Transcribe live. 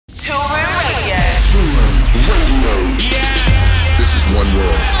one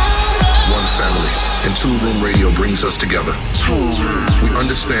world, one family, and Toolroom Radio brings us together. We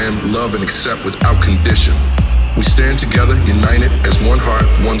understand, love, and accept without condition. We stand together, united as one heart,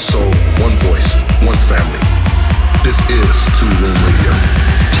 one soul, one voice, one family. This is Toolroom Radio.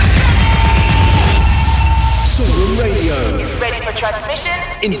 Toolroom Radio is ready for transmission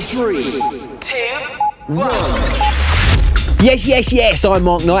in 3, 2, 1. Yes, I'm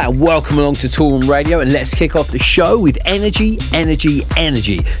Mark Knight and welcome along to Toolroom Radio, and let's kick off the show with energy.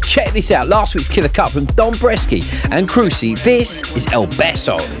 Check this out, last week's killer cut from Dombresky and Crusy. This is El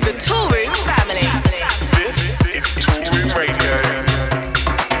Beso. The Toolroom family. This is Toolroom Radio.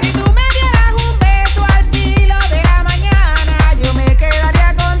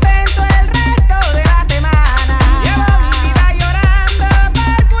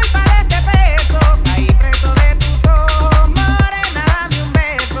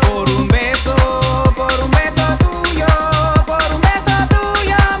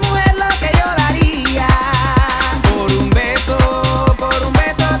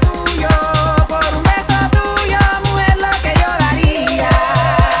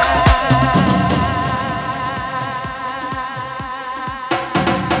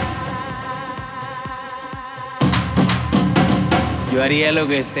 Haría lo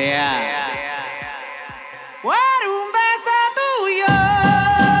que sea.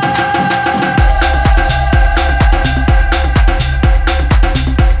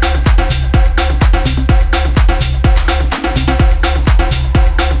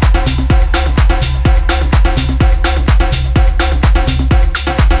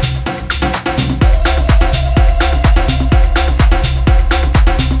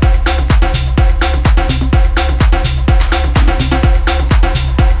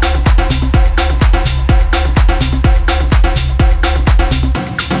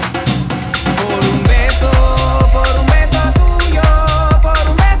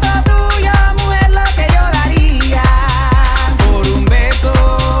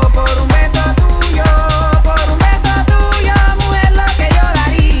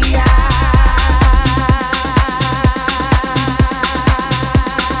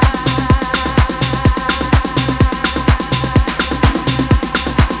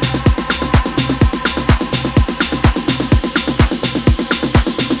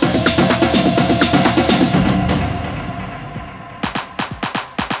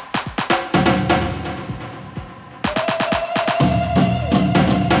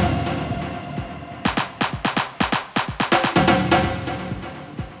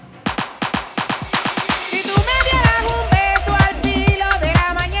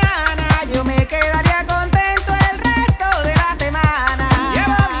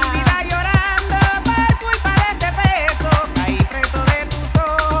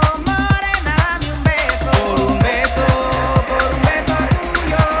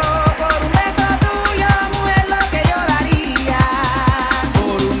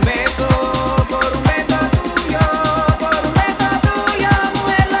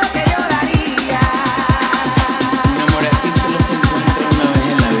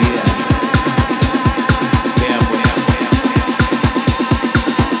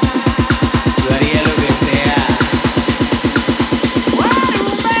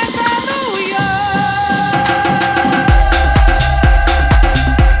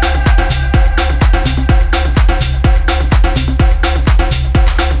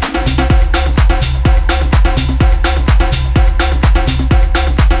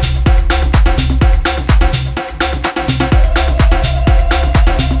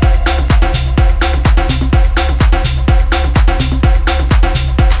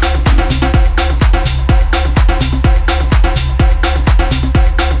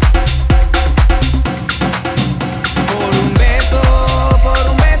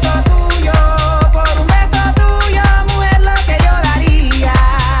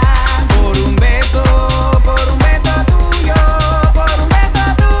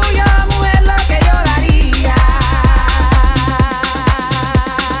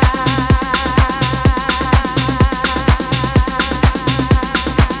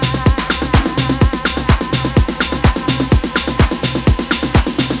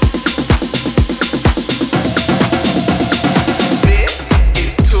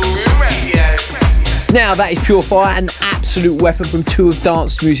 Now that is pure fire, an absolute weapon from two of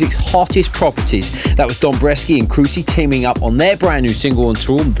dance music's hottest properties. That was Dombresky and Crusy teaming up on their brand new single on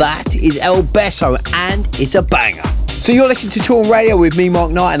Toolroom. That is El Beso, and it's a banger. So you're listening to Toolroom Radio with me, Mark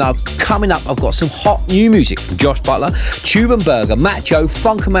Knight, and coming up, I've got some hot new music from Josh Butler, Tube and Berger, Mat.Joe,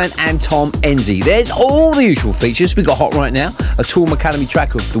 Funkerman and Tom Enzy. There's all the usual features. We've got Hot Right Now, a Toolroom Academy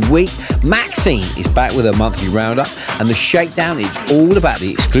track of the week. Maxinne is back with her monthly roundup, and the Shakedown is all about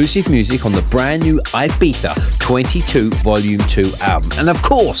the exclusive music on the brand new Ibiza 22 Volume 2 album. And of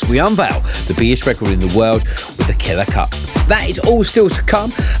course, we unveil the biggest record in the world with the Killer Cup. That is all still to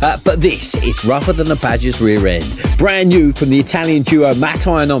come, but this is Rougher Than a Badger's Rear End. Brand new from the Italian duo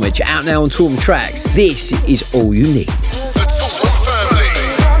Mattei and Omich, out now on Toolroom Trax. This is All You Need. The Toolroom family,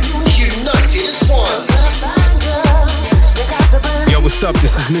 united as one. Yo, what's up?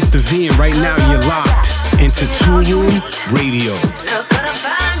 This is Mr. V, and right now you're locked into Toolroom Radio. Not gonna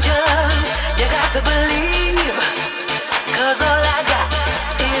find you, you got to believe, 'cause all I got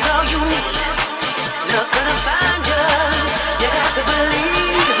is all you need. Not gonna find you, you got to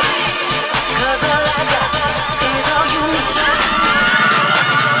believe, 'cause all I got is all you need.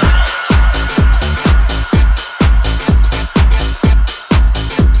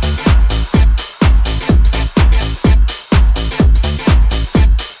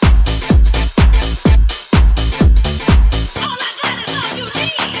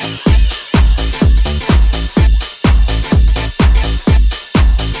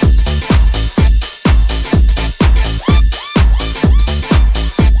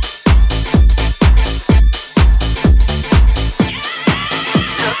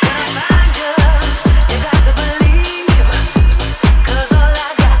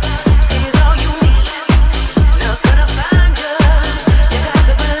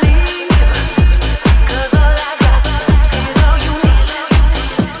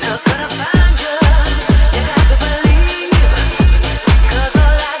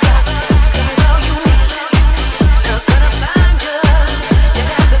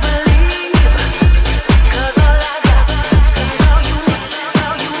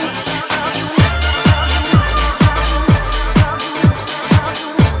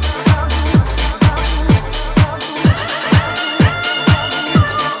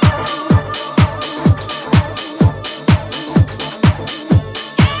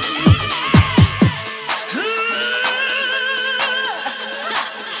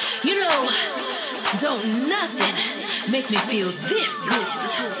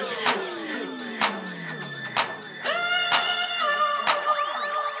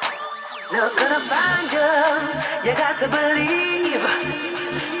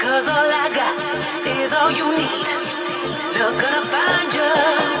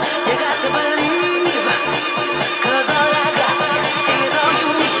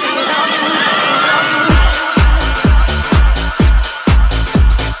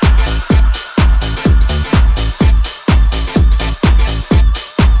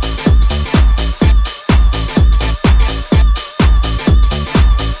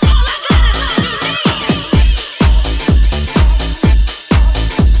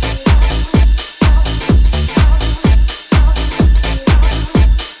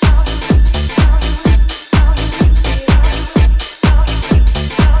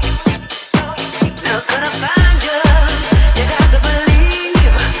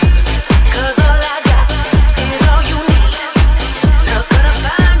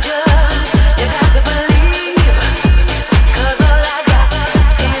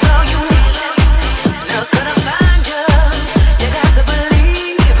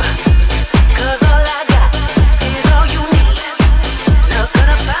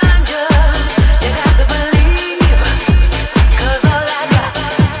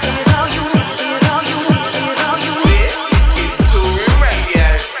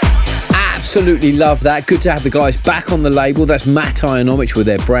 Absolutely love that. Good to have the guys back on the label. That's Mattei and Omich with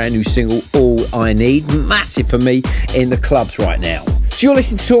their brand new single, All I Need. Massive for me in the clubs right now. So you're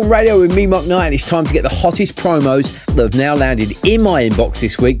listening to Toolroom Radio with me, Mark Knight, and it's time to get the hottest promos that have now landed in my inbox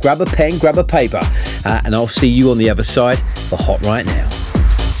this week. Grab a pen, grab a paper, and I'll see you on the other side for Hot Right Now.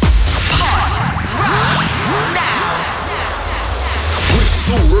 With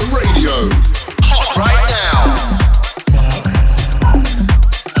Toolroom Radio, Hot Right Now.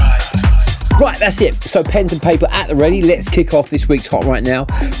 Right, that's it. So pens and paper at the ready. Let's kick off this week's Hot Right Now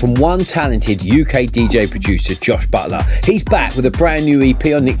from one talented UK DJ producer, Josh Butler. He's back with a brand new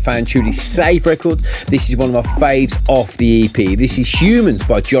EP on Nick Fanciulli's Save Records. This is one of my faves off the EP. This is Humans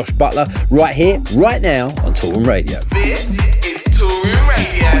by Josh Butler, right here, right now on Toolroom Radio. This is Toolroom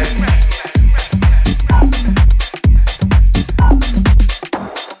Radio.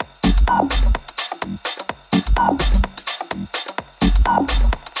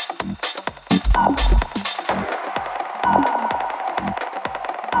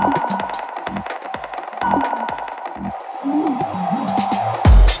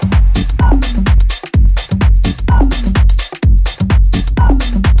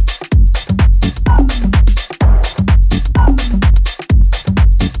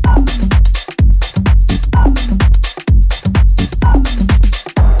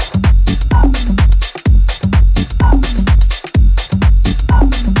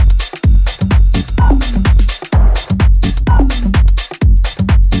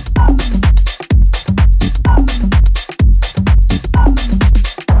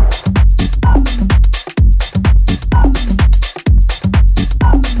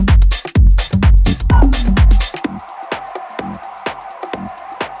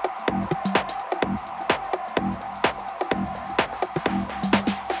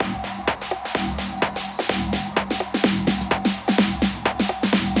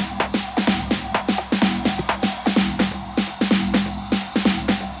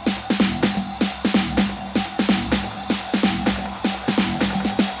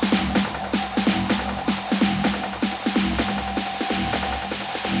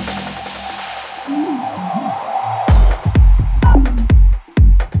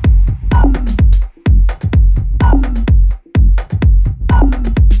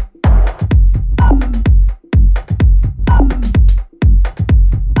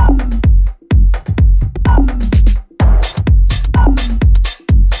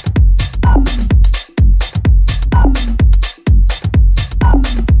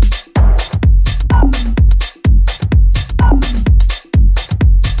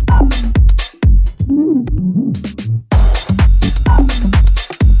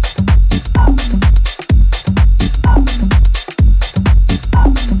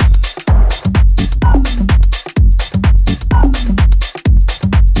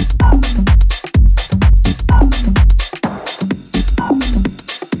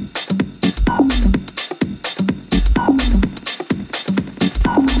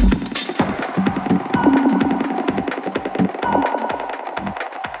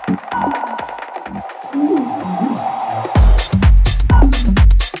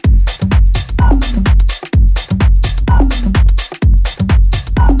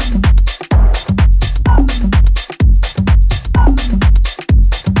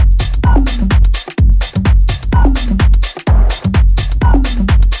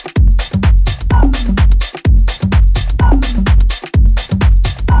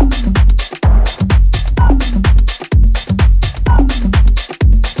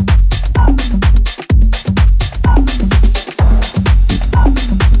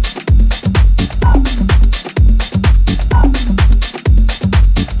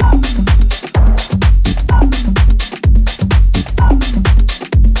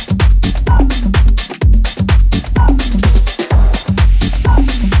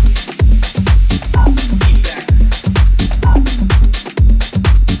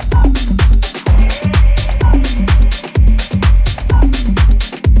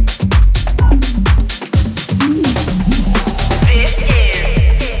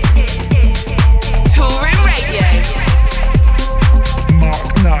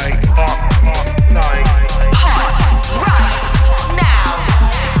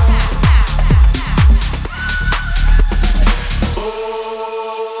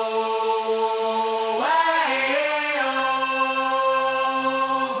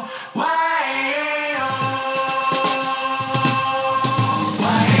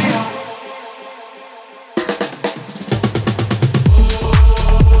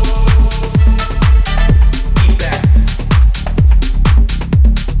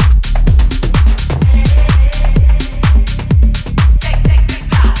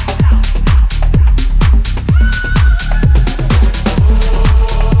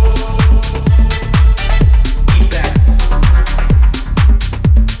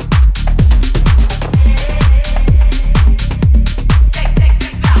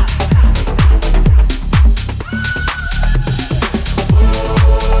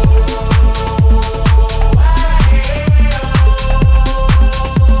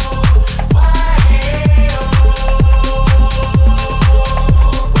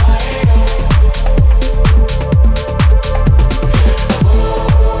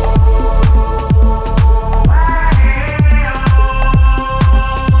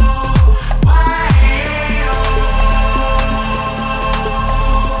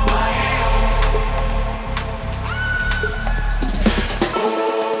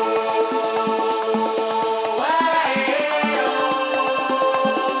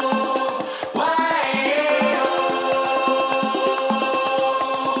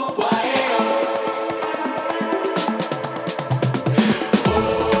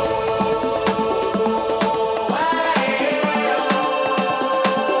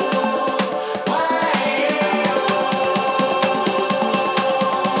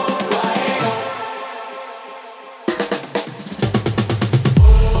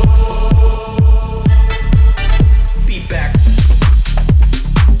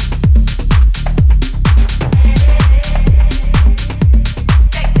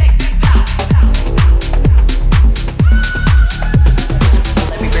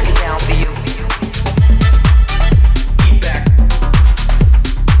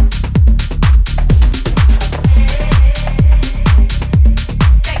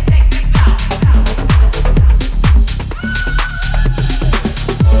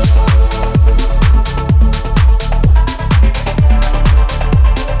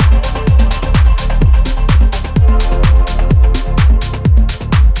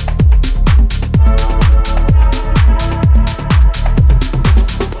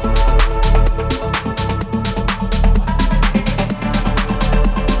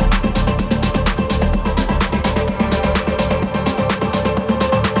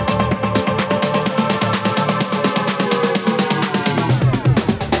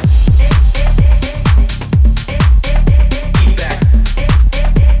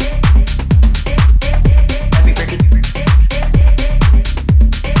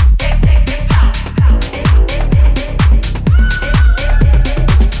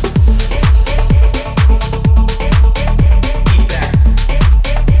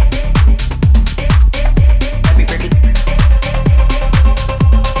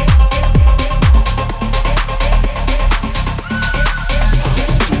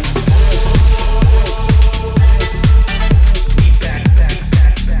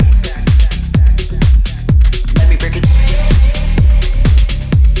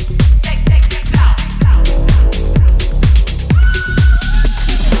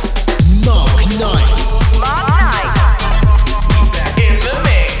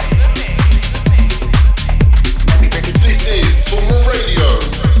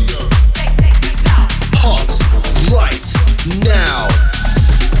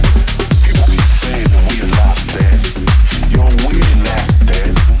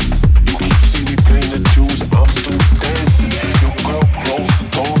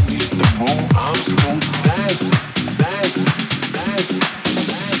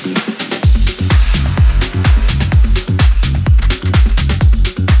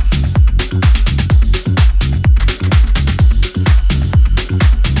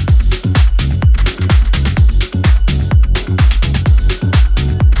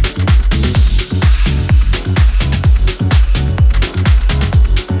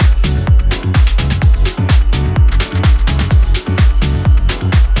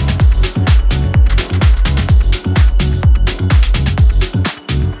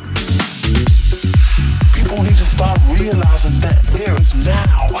 realizing that there is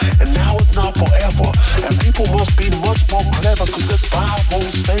now, and now is not forever. And people must be much more clever, cause this vibe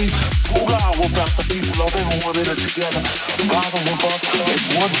won't stay too long without the people of everyone in it together. Vibing with us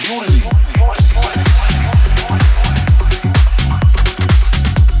in one unity.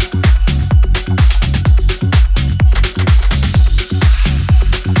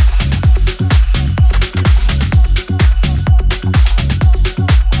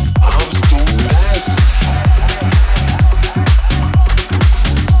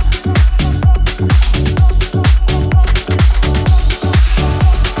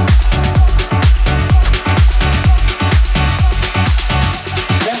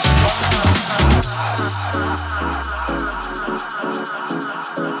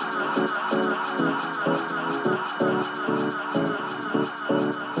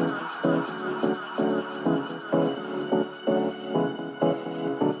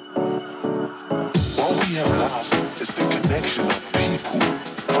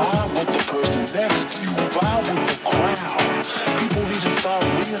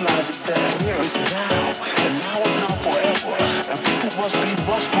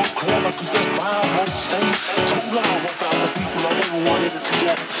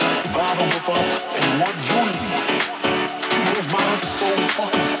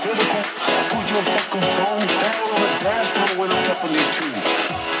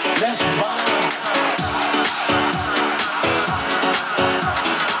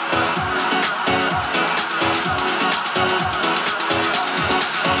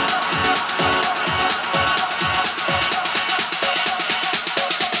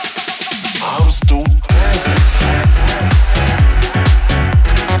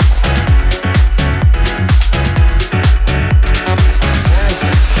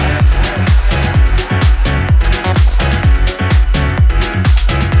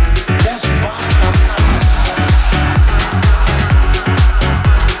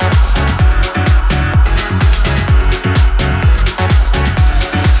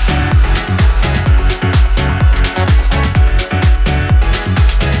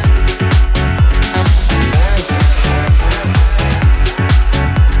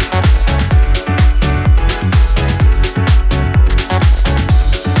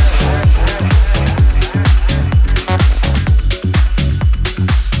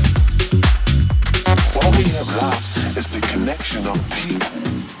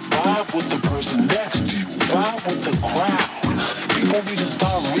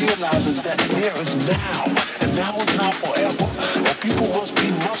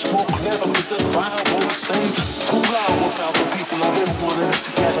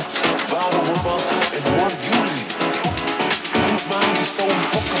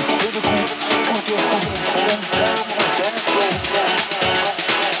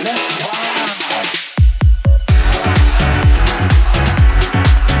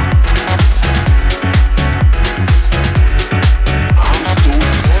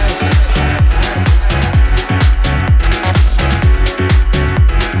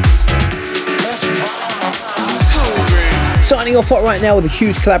 Off hot right now with a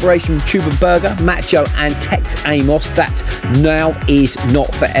huge collaboration with Tube and Berger, Mat.Joe and Amos. That's Now Is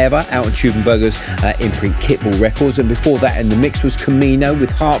Not Forever, out on Tube and Berger's imprint Kittball Records. And before that in the mix was Kamino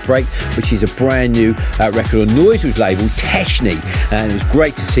with Heartbreak, which is a brand new record on Noizu's label, TECHNE. And it was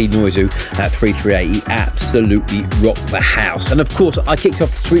great to see Noizu at 338. He absolutely rocked the house. And of course, I kicked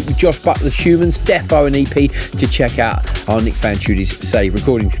off the week with Josh Butler's Humans, Defo and EP to check out on Nick Fanciulli's Save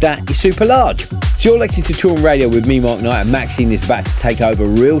recording. To that is Super Large. So you're listening to Toolroom Radio with me, Mark Knight, and Maxinne is about to take over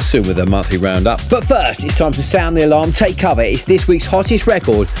real soon with a monthly roundup. But first, it's time to sound the alarm, take cover. It's this week's hottest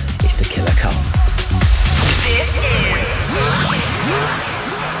record. It's the Killer Car. This is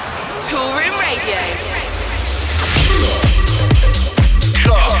Toolroom Radio.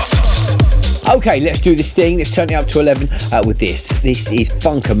 Okay, let's do this thing. Let's turn it up to 11 with this. This is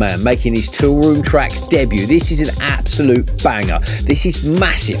Funkerman making his Toolroom Tracks debut. This is an absolute banger. This is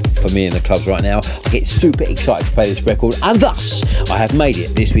massive for me in the clubs right now. I get super excited to play this record, and thus I have made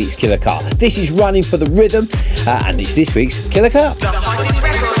it this week's Killer Car. This is Running for the Rhythm, and it's this week's Killer Car. The hottest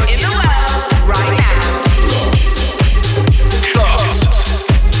record in the world right now.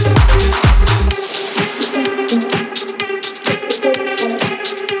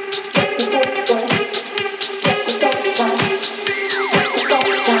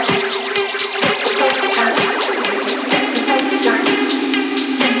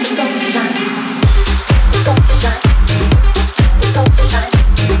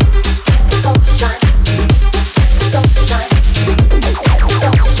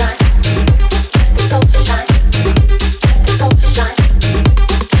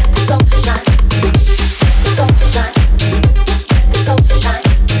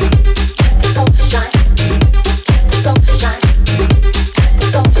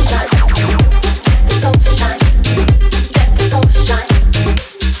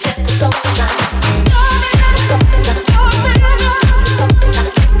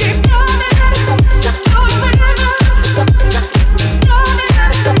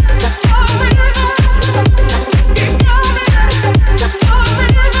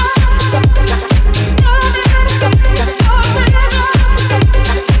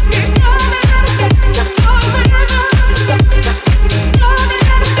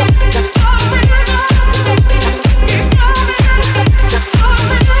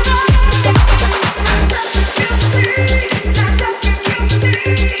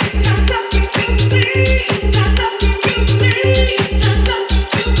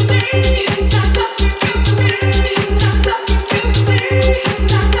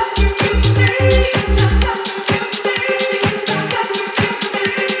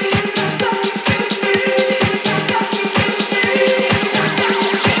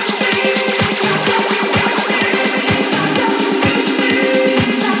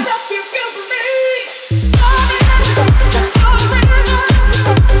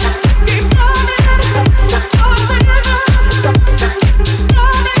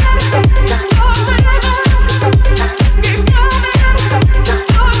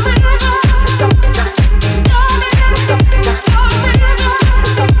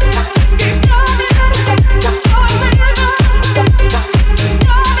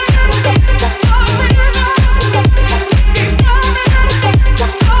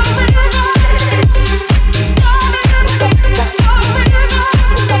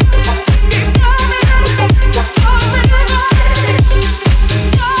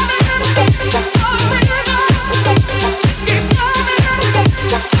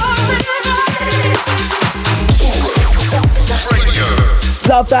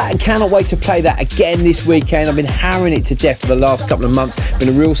 love that and cannot wait to play that again this weekend. I've been hammering it to death for the last couple of months. Been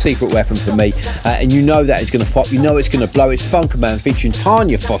a real secret weapon for me, and you know that is going to pop. You know it's going to blow. It's Funkerman featuring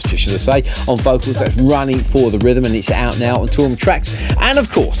Tania Foster, should I say, on vocals. That's Running for the Rhythm, and it's out now on Toolroom Trax. And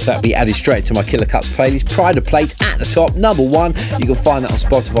of course, that'll be added straight to my Killer Cuts playlist. Pride of Plates at the top, number 1. You can find that on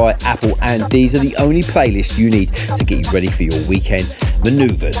Spotify, Apple, and Deezer. The only playlist you need to get you ready for your weekend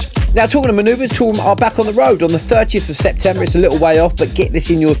manoeuvres. Now, talking of manoeuvres, Toolroom are back on the road on the 30th of September. It's a little way off, but get this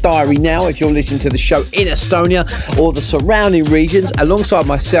in your diary now if you're listening to the show in Estonia or the surrounding regions. Alongside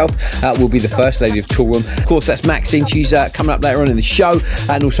myself will be the First Lady of Toolroom. Of course, that's Maxinne. She's coming up later on in the show,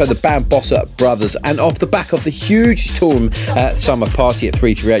 and also the band Bossa Brothers. And off the back of the huge Toolroom summer party at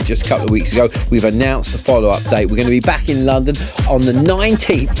 338 just a couple of weeks ago, we've announced the follow-up date. We're going to be back in London on the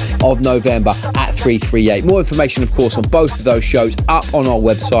 19th of November at 338. More information, of course, on both of those shows up on our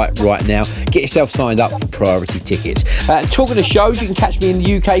website right now. Get yourself signed up for priority tickets. Talking of shows, you can catch me in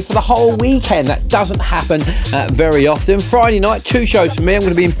the UK for the whole weekend. That doesn't happen very often. Friday night, 2 shows for me. I'm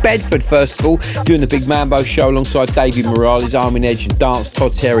going to be in Bedford first of all, doing the Big Mambo show alongside David Morales, Armin Edge and Dance,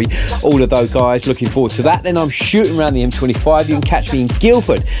 Todd Terry, all of those guys. Looking forward to that. Then I'm shooting around the M25. You can catch me in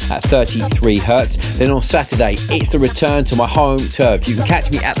Guildford at 33 Hertz. Then on Saturday, it's the return to my home turf. You can catch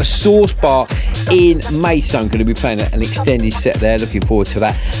me at the Source Bar in Maidstone. Going to be playing an extended set there. Looking forward to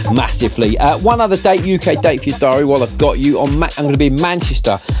that massively. One other date, UK date for your diary while I've got you. I'm going to be in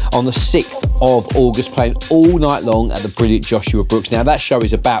Manchester on the 6th of August, playing all night long at the brilliant Joshua Brooks. Now, that show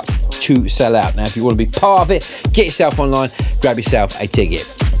is about to sell out. Now, if you want to be part of it, get yourself online, grab yourself a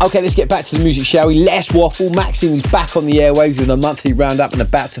ticket. Okay, let's get back to the music, shall we? Less waffle. Maxinne is back on the airwaves with a monthly roundup and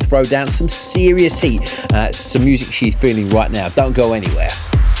about to throw down some serious heat. Some music she's feeling right now. Don't go anywhere.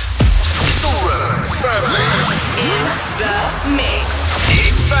 In the mix.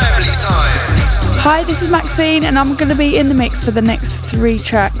 It's family time. Hi, this is Maxine, and I'm going to be in the mix for the next 3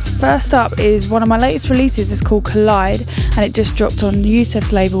 tracks. First up is one of my latest releases. It's called Collide, and it just dropped on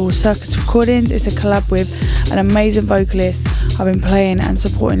Yusef's label Circus Recordings. It's a collab with an amazing vocalist. I've been playing and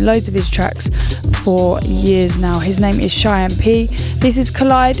supporting loads of his tracks for years now. His name is Shyam P. This is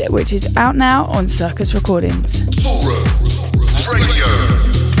Collide, which is out now on Circus Recordings. Toolroom Radio.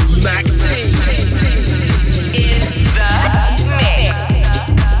 Maxine. In the mix.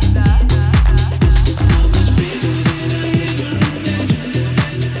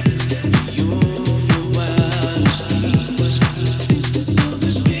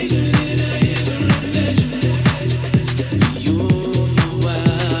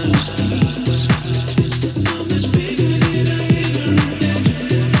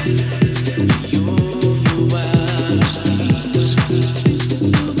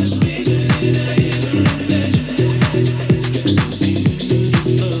 Bigger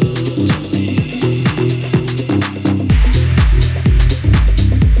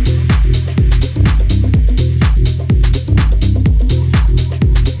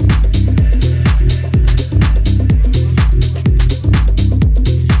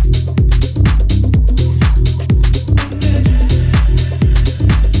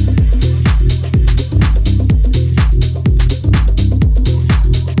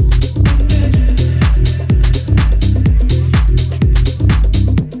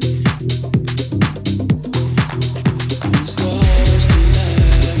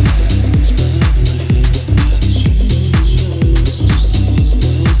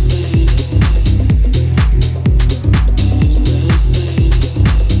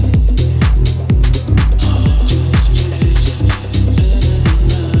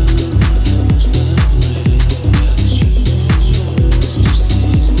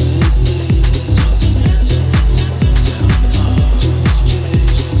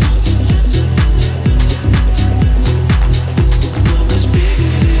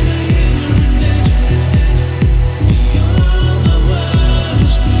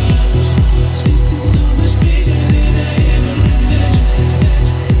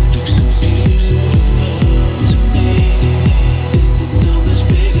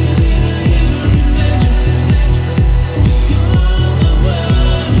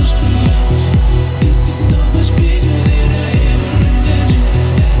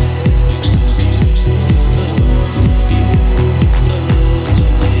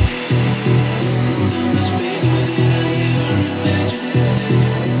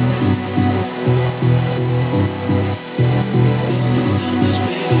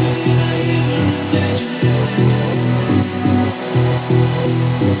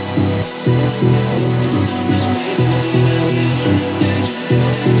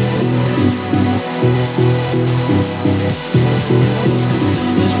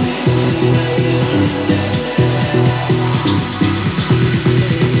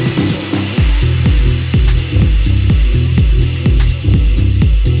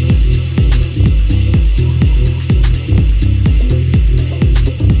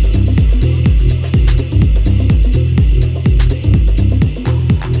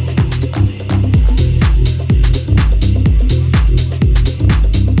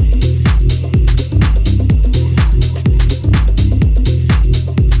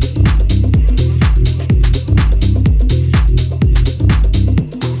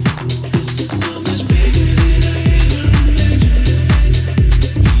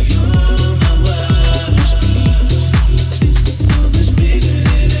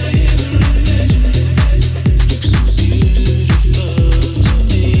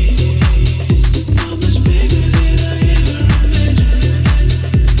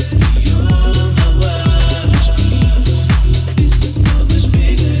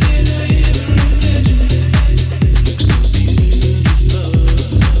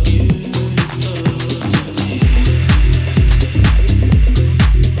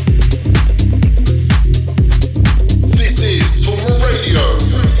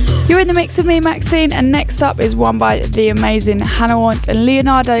in the mix with me, Maxinne, and next up is one by the amazing Hannah Wants and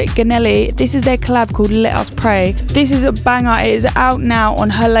Leonardo Ganelli. This is their collab called Let Us Pray. This is a banger. It is out now on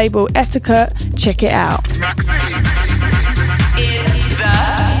her label Etiquette. Check it out.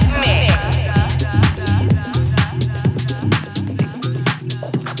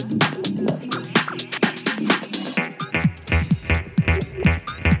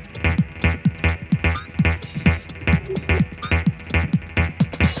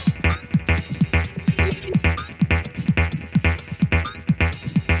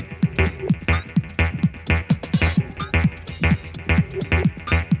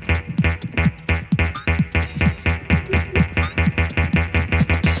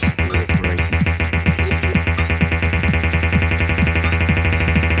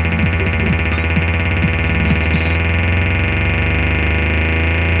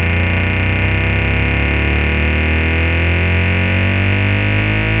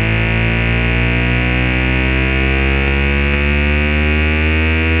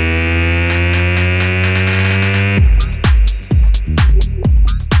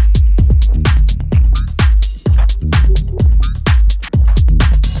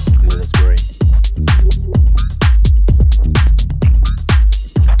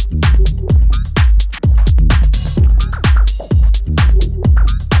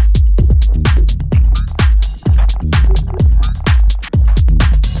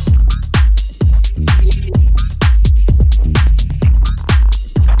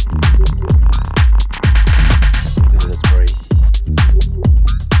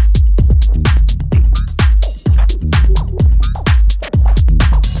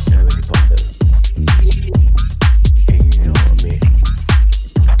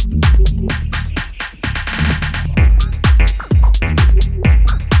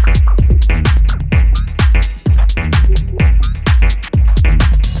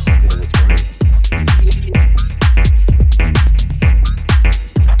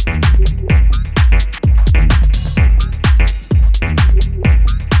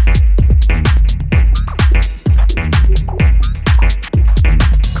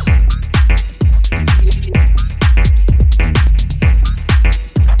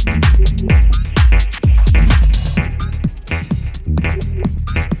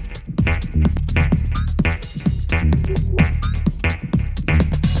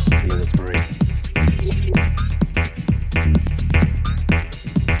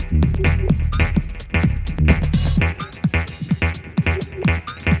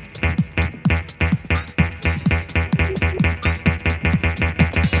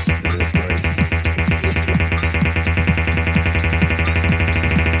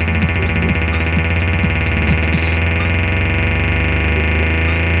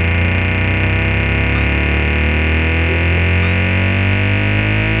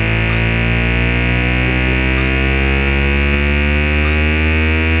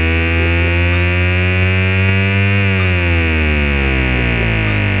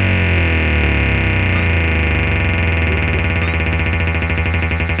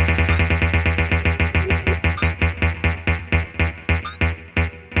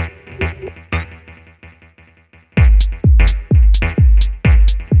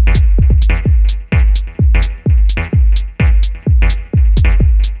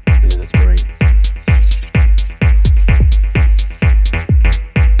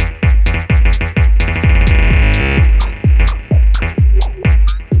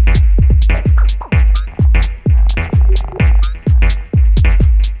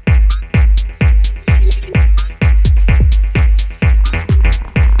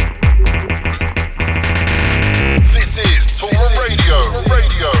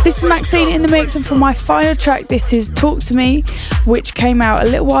 Maxinne in the mix, and for my final track, this is Talk to Me, which came out a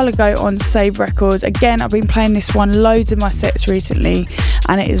little while ago on Save Records. Again, I've been playing this one loads in my sets recently,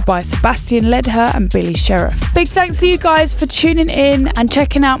 and it is by Sebastian Ledher and Billy Sheriff. Big thanks to you guys for tuning in and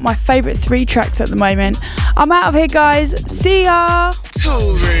checking out my favourite 3 tracks at the moment. I'm out of here, guys. See ya!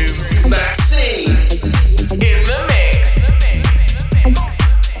 Toolroom, Maxinne in the mix.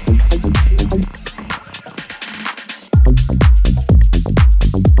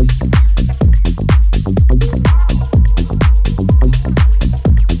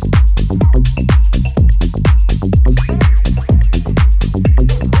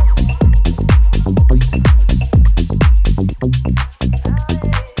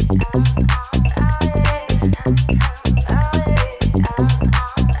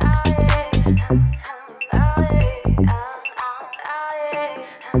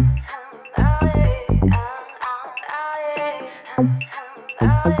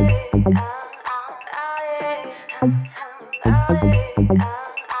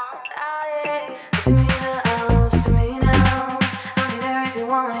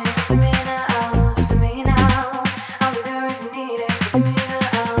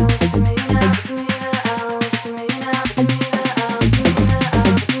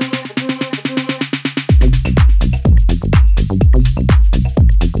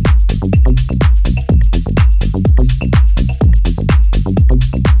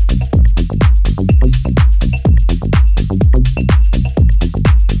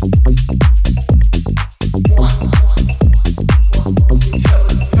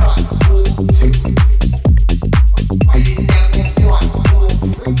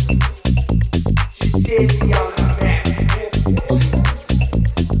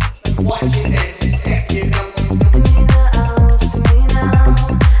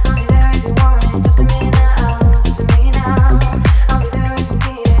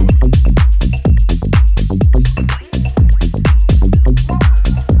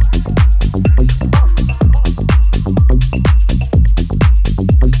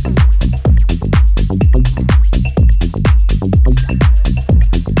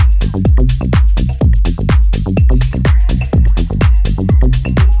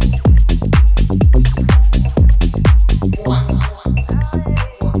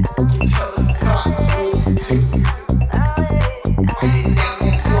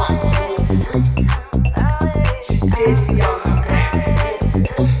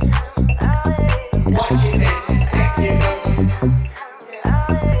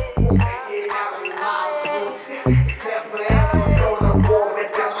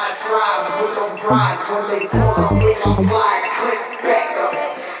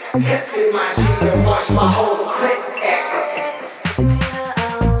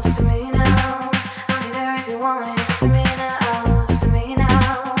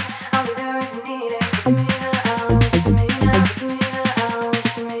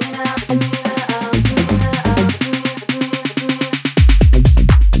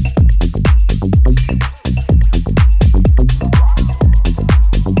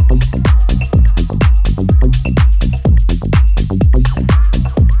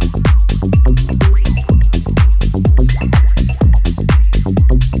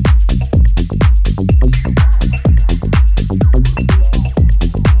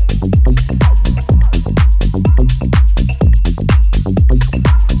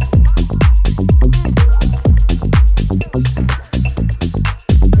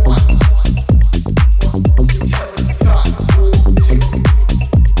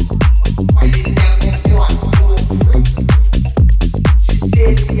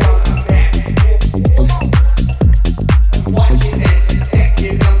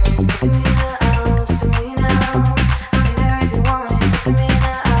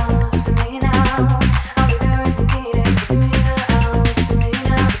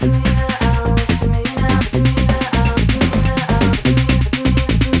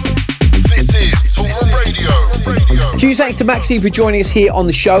 Thanks to Maxinne for joining us here on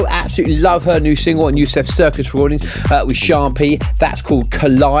the show. Absolutely love her new single on Yusef's Circus recordings with Shyam P. That's called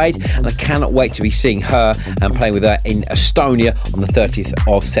Collide, and I cannot wait to be seeing her and playing with her in Estonia on the 30th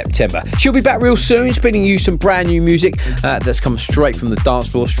of September. She'll be back real soon, spinning you some brand new music that's come straight from the dance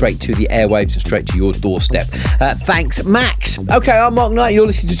floor, straight to the airwaves and straight to your doorstep. Thanks, Max. Okay, I'm Mark Knight. You're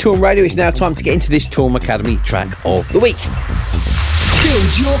listening to Toolroom Radio. It's now time to get into this Toolroom Academy track of the week.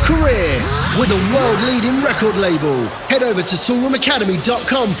 Build your career with a world-leading record label. Head over to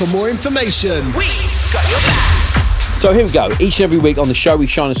toolroomacademy.com for more information. We got your back. So here we go. Each and every week on the show, we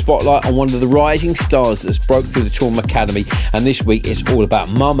shine a spotlight on one of the rising stars that's broke through the Toolroom Academy. And this week, it's all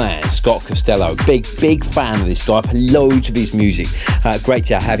about my man, Scott Costello. Big fan of this guy. I've heard loads of his music. Great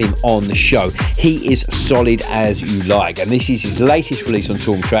to have him on the show. He is solid as you like. And this is his latest release on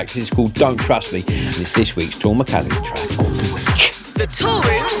Toolroom Tracks. This is called Don't Trust Me. And it's this week's Toolroom Academy track of the week. The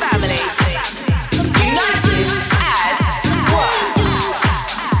Toolroom family, united as one.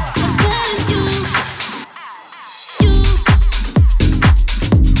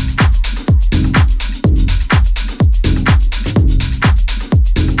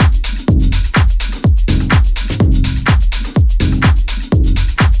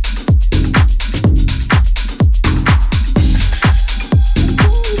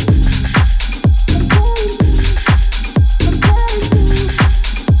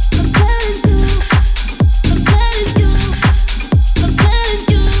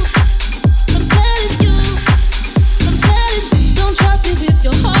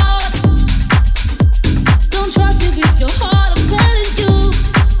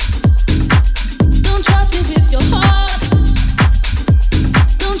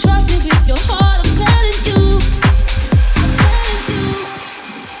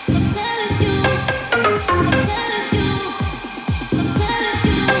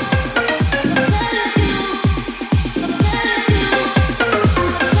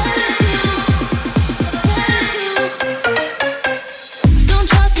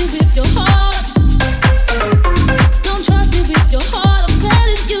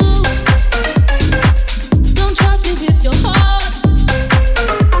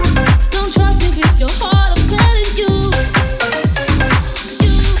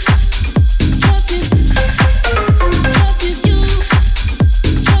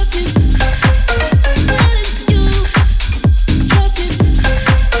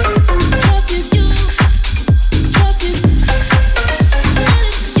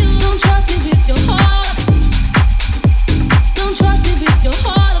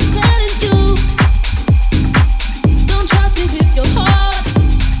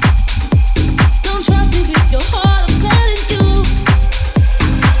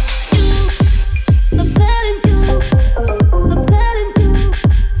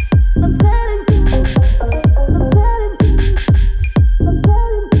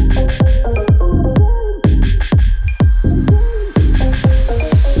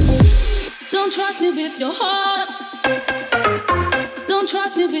 with your heart. Don't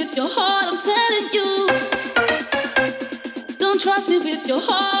trust me with your heart, I'm telling you. Don't trust me with your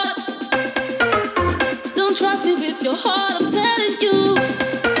heart. Don't trust me with your heart, I'm telling you.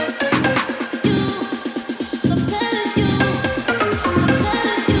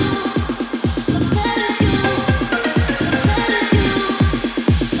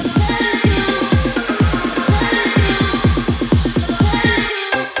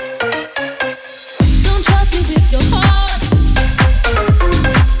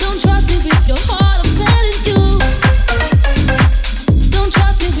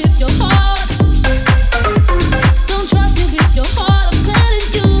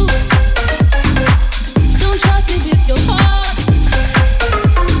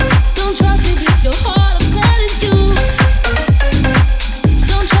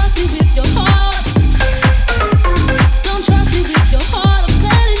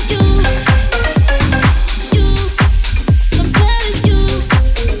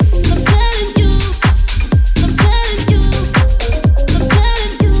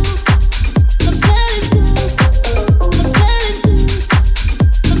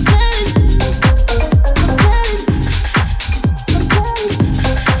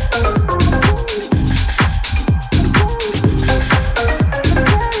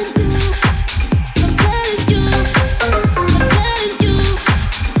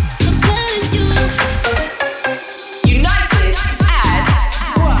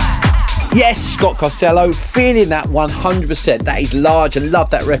 Scott Costello, feeling that 100%. That is large. I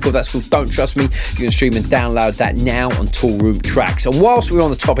love that record. That's called Don't Trust Me. You can stream and download that now on Toolroom Tracks. And whilst we're on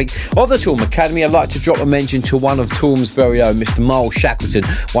the topic of the Toolroom Academy, I'd like to drop a mention to one of Toolroom's very own, Mr. Miles Shackleton,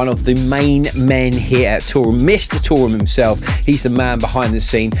 one of the main men here at Toolroom, Mr. Toolroom himself. He's the man behind the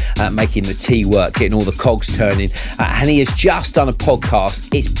scene, making the tea work, getting all the cogs turning. And he has just done a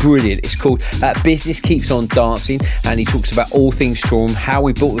podcast. It's brilliant. It's called Business Keeps on Dancing. And he talks about all things Toolroom, how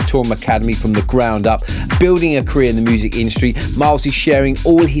we built the Toolroom Academy from the ground up, building a career in the music industry. Miles is sharing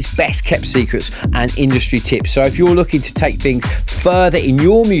all his best kept secrets and industry tips. So if you're looking to take things further in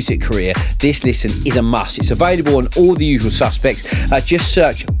your music career, this listen is a must. It's available on all the usual suspects. Just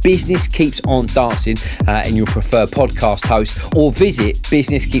search Business Keeps on Dancing in your preferred podcast host, or visit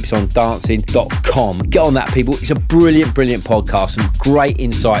businesskeepsondancing.com. Get on that, people. It's a brilliant podcast, some great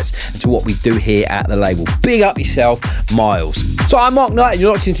insights into what we do here at the label. Big up yourself, Miles. So I'm Mark Knight and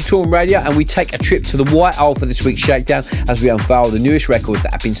you're locked into Toolroom Radio, and we take a trip to the White Owl for this week's Shakedown as we unveil the newest records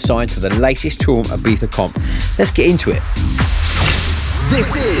that have been signed to the latest Toolroom Ibiza comp. Let's get into it.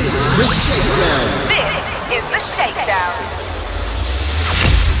 This is the Shakedown. This is the Shakedown.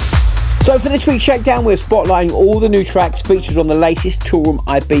 So for this week's Shakedown, we're spotlighting all the new tracks featured on the latest Toolroom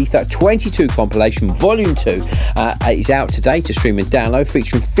Ibiza 22 compilation. Volume 2 is out today to stream and download,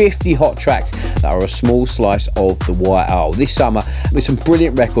 featuring 50 hot tracks that are a small slice of the White Owl. This summer, with some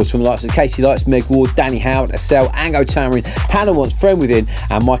brilliant records from the likes of Casey Lights, Meg Ward, Danny Howard, Estelle, Ango Tamarin, Hannah Wants, Friend Within,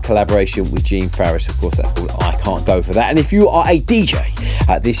 and my collaboration with Gene Farris. Of course, that's called I Can't Go For That. And if you are a DJ,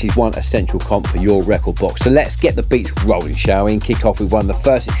 this is one essential comp for your record box. So let's get the beats rolling, shall we? And kick off with one of the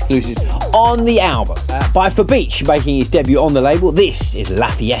first exclusives on the album by For Beach, making his debut on the label. This is La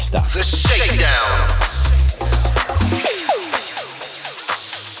Fiesta. The Shakedown.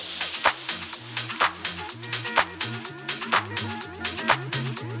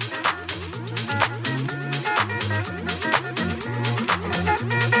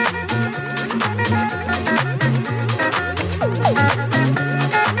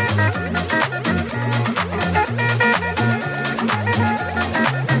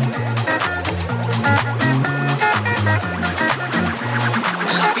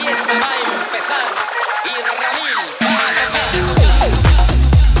 La fiesta va a empezar.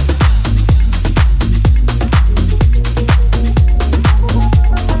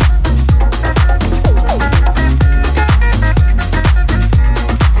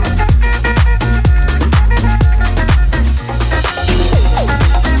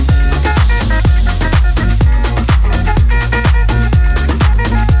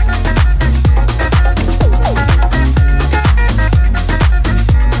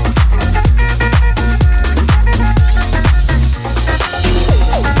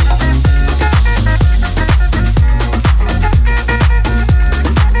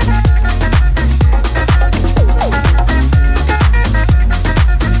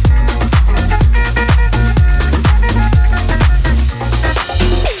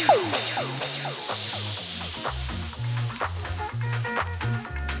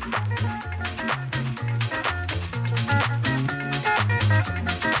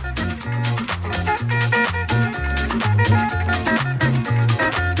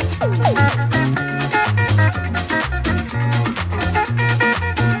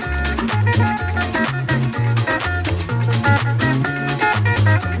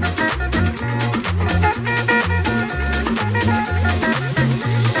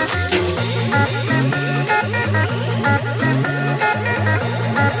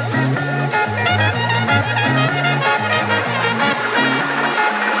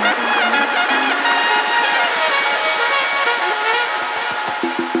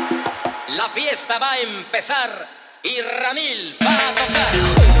 La fiesta va a empezar y Ramil va a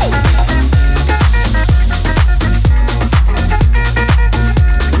tocar.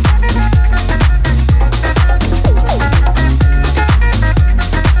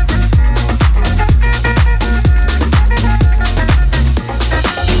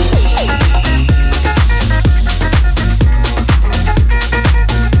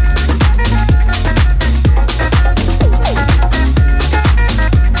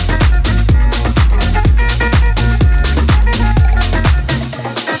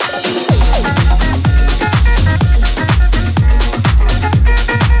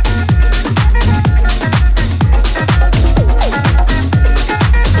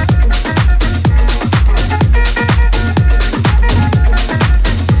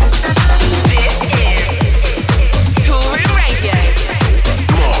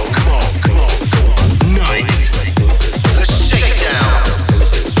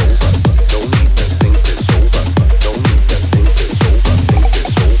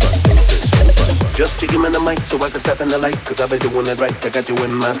 Cause I've been doing it right, I got you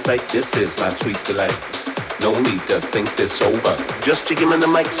in my sight. This is my sweet delight. No need to think this over. Just jig him in the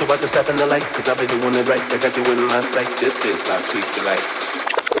mic so I can step in the light. Cause I've been doing it right, I got you in my sight. This is my sweet delight.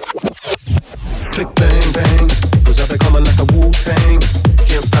 Click bang bang, cause I've been coming like a Wu-Tang.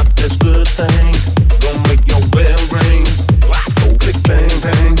 Can't stop this good thing, gonna make your bell ring. So click bang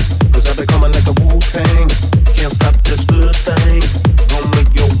bang, cause I've been coming like a Wu-Tang. Can't stop this good thing, gonna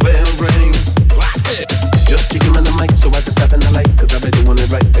make your bell ring. Just jig him in the mic so I can step in the light. Cause I've been doing it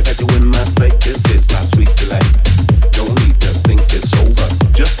right, I got you in my sight. This is my sweet delight. No need to think this over.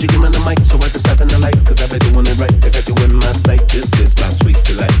 Just jig him in the mic so I can step in the light. Cause I've been doing it right, I got you in my sight. This is my sweet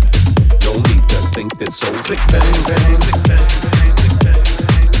delight. No need to think this over. Click bang bang, click bang bang, click bang bang.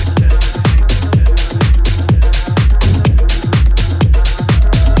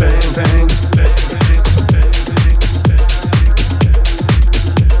 Bang bang, bang bang.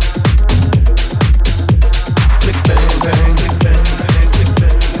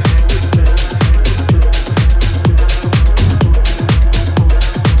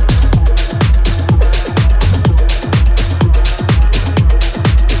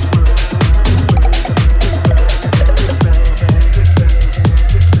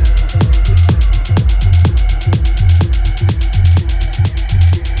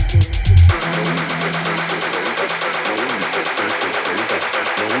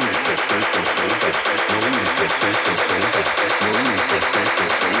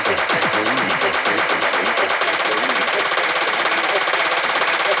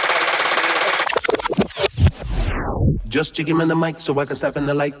 Just jig him in the mic so I can step in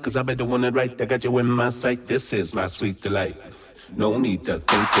the light. Cause I've been doing it right, I got you in my sight. This is my sweet delight. No need to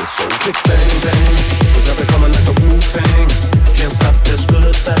think this so. Click bang bang, cause I've been coming like a Wu-Tang. Can't stop this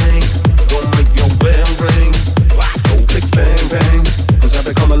good thing, gonna make your bell ring. So click bang bang, cause I've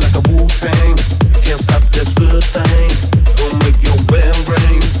been coming like a Wu-Tang. Can't stop this good thing, gonna make your bell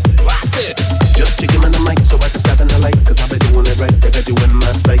ring. Just jig him in the mic so I can step in the light. Cause I've been doing it right, I got you in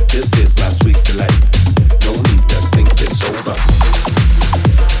my sight. This is my sweet delight. No need to think this over.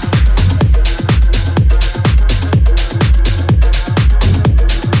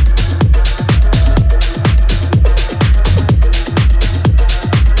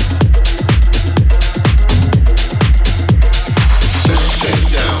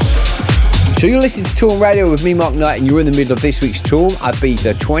 So you're listening to Toolroom Radio with me, Mark Knight, and you're in the middle of this week's Toolroom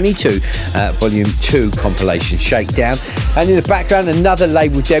Ibiza 22, Volume 2 compilation, Shakedown. And in the background, another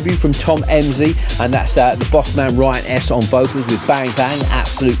label debut from Tom Enzy, and that's the boss man Ryan S on vocals with Bang Bang,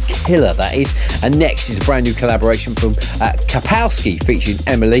 absolute killer that is. And next is a brand new collaboration from Kapowski featuring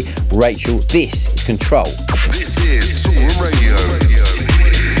Emily, Rachel. This is Control. This is Toolroom Radio.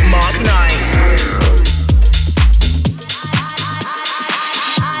 Mark Knight.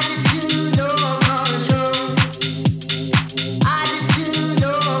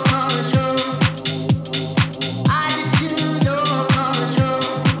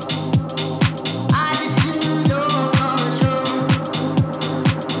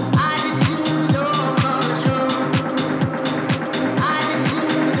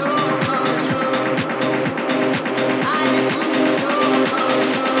 I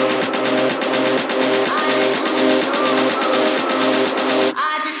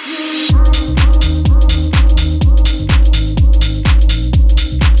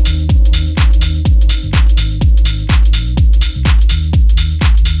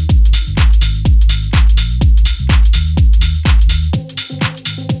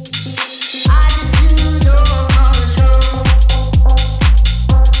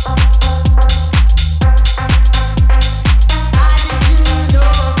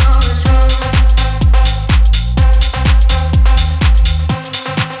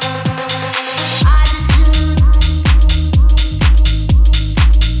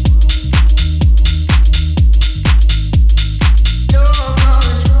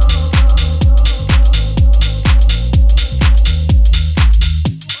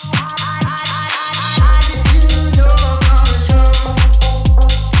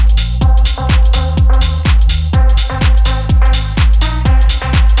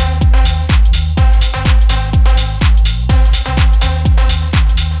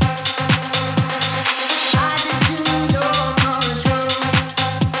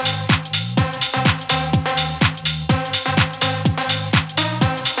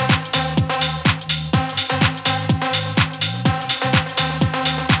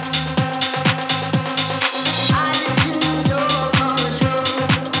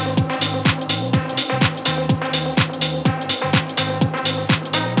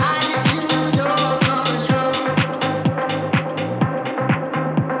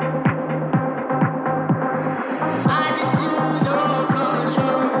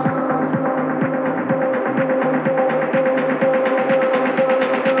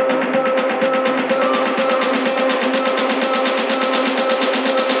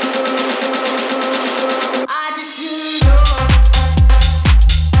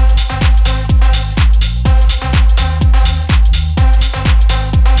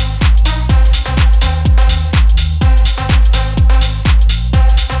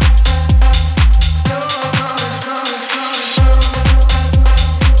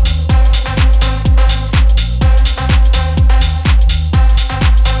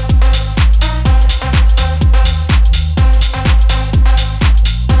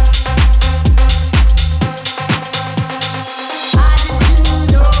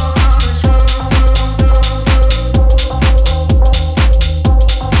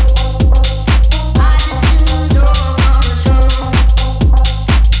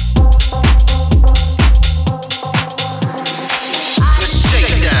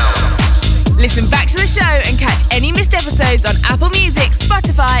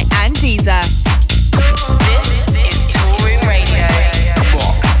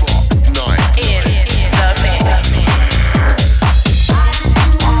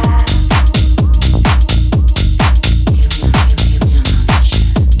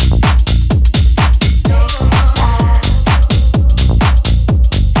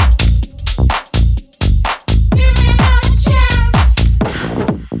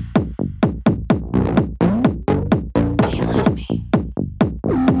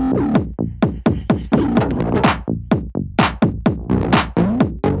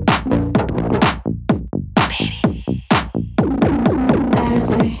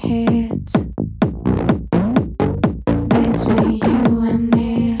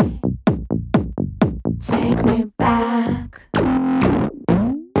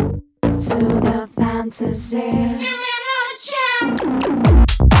fantasy.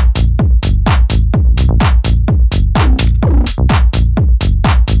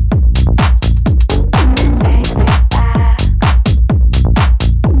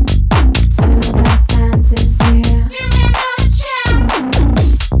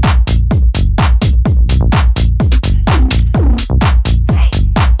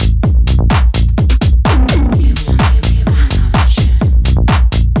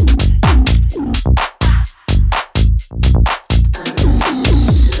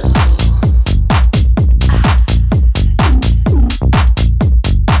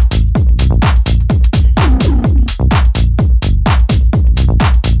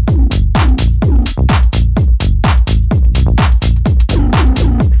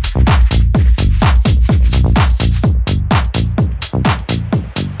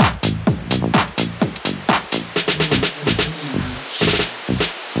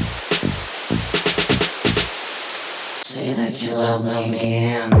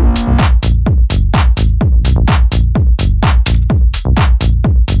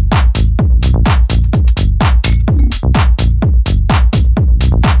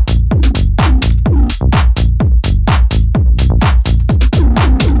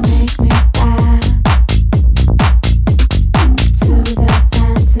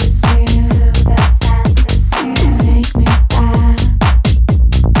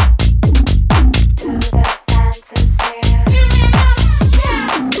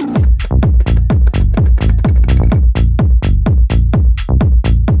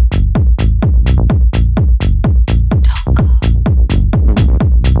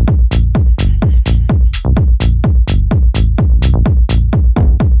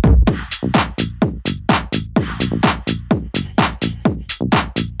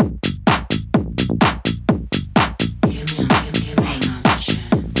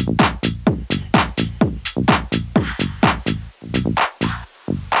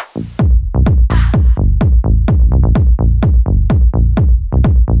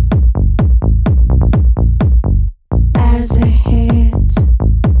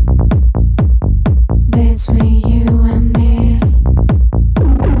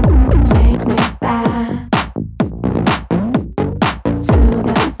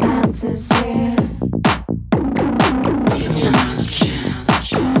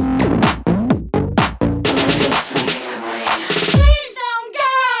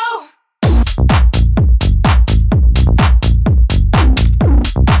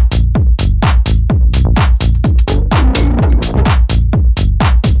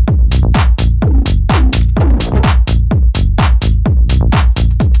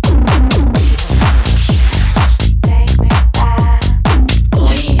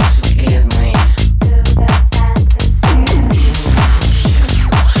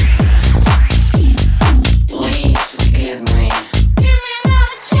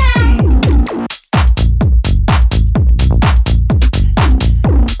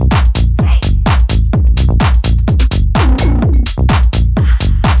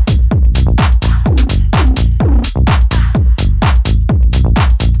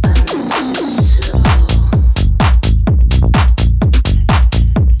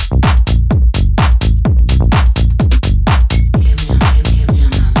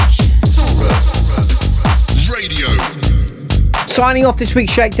 Signing off this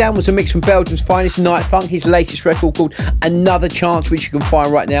week's Shakedown was a mix from Belgium's finest Night Funk, his latest record called Another Chance, which you can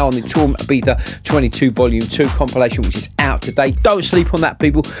find right now on the Toolroom Ibiza 22 Volume 2 compilation, which is out today. Don't sleep on that,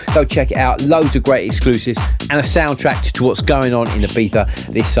 people. Go check it out. Loads of great exclusives and a soundtrack to what's going on in Ibiza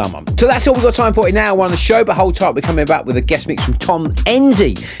this summer. So that's all we've got time for in hour one of the show, but hold tight, we're coming back with a guest mix from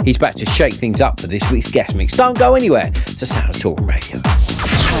Enzy. He's back to shake things up for this week's guest mix. Don't go anywhere. It's the sound of Toolroom Radio.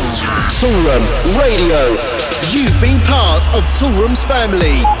 Toolroom Radio. You've been part of Toolroom's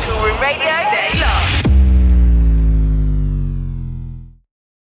family. Toolroom Radio. Stay locked.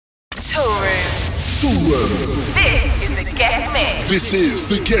 Toolroom. This is the guest mix. This is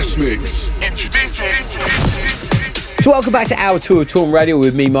the guest mix. Introducing. So welcome back to our tour of Toolroom Radio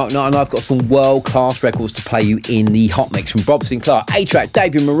with me, Mark Knight, and I've got some world-class records to play you in the hot mix from Bob Sinclair, A-Trak,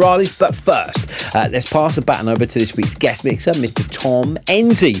 David Morales. But first, let's pass the baton over to this week's guest mixer, Mr. Tom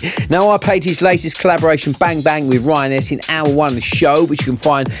Enzy. Now, I played his latest collaboration, Bang Bang, with Ryan S. in hour one of the show, which you can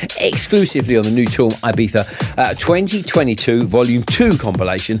find exclusively on the new Toolroom Ibiza 2022 Volume 2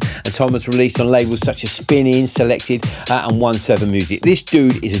 compilation. And Tom has released on labels such as Spin In, Selected, and 17 Music. This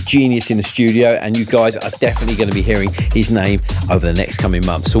dude is a genius in the studio, and you guys are definitely going to be hearing his name over the next coming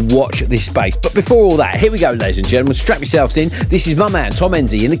months, so watch this space. But before all that, here we go, ladies and gentlemen. Strap yourselves in. This is my man Tom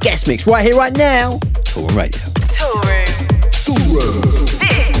Enzy in the guest mix right here, right now. Toolroom Radio. Toolroom.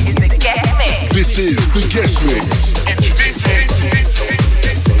 This is the guest mix. This is the guest mix.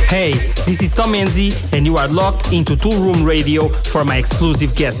 Hey, this is Tom Enzy, and you are locked into Toolroom Radio for my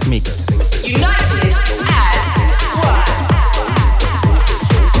exclusive guest mix. United as one.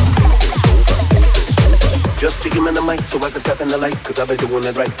 Just to give me the mic so I can step in the light, cause I've been doing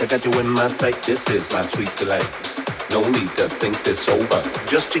it right, I got you in my sight. This is my sweet delight. No need to think this over.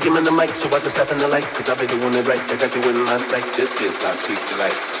 Just to give me the mic so I can step in the light, cause I've been doing it right, I got you in my sight. This is my sweet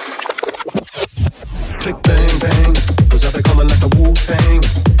delight. Click bang bang, cause I've been coming like a Wu-Tang.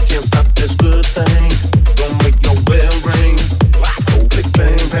 Can't stop this good thing, gonna make your bell ring. So click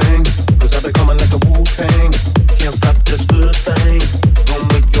bang bang, cause I've been coming like a Wu-Tang. Can't stop this good thing, gonna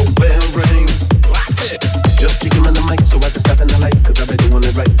make your bell ring. Just to give me the mic so I can step in the light, cause I've been doing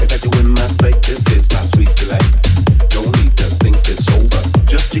it right, I got you in my sight. This is my sweet delight. No need to think this over.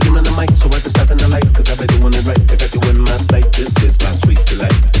 Just to give me the mic so I can step in the light, cause I've been doing it right, I got you in my sight. This is my sweet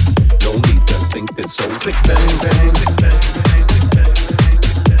delight. No need to think this over. Click bang bang, click bang bang, click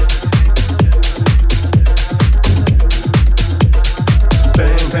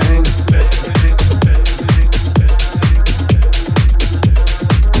bang bang, bang bang, bang bang.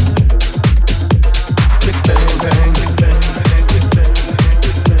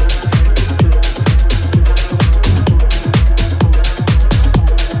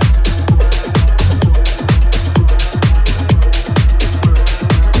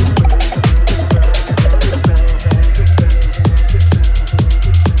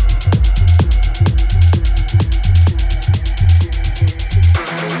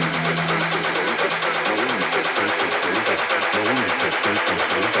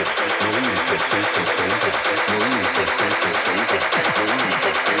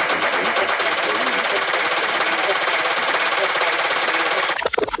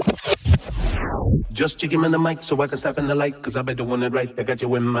 Just to give me the mic so I can step in the light, cause I've been doing it right, I got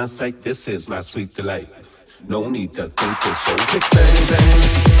you in my sight. This is my sweet delight. No need to think this so. Click bang bang,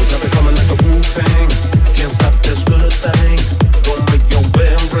 cause I've been coming like a Wu-Tang. Can't stop this good thing, gonna make your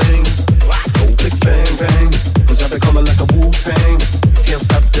bell ring. So click bang bang, cause I've been coming like a Wu-Tang. Can't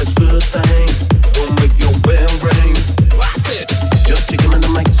stop this good thing, gonna make your bell ring. Just to give me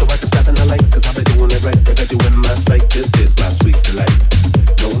the mic so I can step in the light, cause I've been doing it right, I got you in my sight. This is my sweet delight.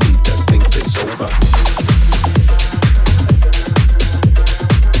 No need to think this over.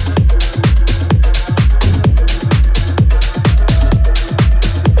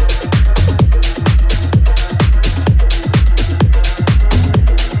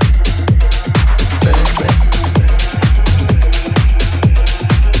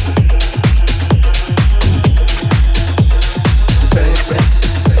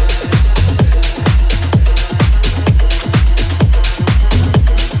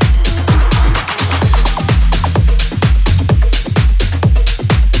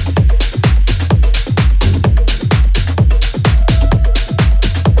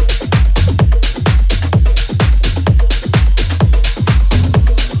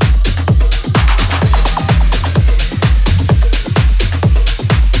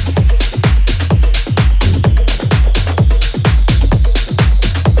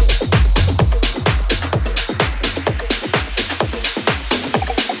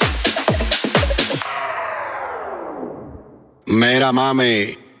 Mira,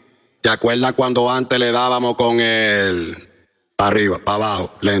 mami, ¿te acuerdas cuando antes le dábamos con el pa' arriba, pa'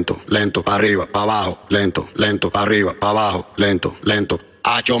 abajo, lento, lento, pa' arriba, pa' abajo, lento, lento, pa' arriba, pa' abajo, lento, lento?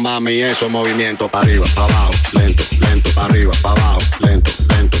 Hacho, mami, esos movimientos pa' arriba, pa' abajo, lento, lento, pa' arriba, pa' abajo, lento,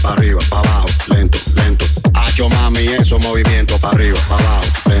 lento, pa' arriba, pa' abajo, lento, lento. Hacho, mami, esos movimientos pa' arriba, pa' abajo,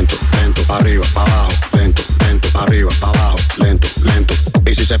 lento, lento, pa' arriba, pa' abajo, lento, lento, pa' arriba, pa' abajo, lento, lento.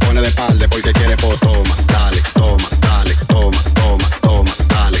 Y si se pone de espalda porque quiere, pues toma, dale, toma, dale, toma, toma, toma,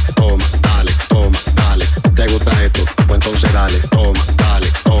 dale, toma, dale, toma, dale. ¿Te gusta esto? Pues entonces dale, toma, dale,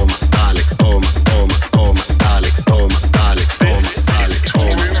 toma, dale, toma, toma, toma, dale, toma, dale, toma, dale,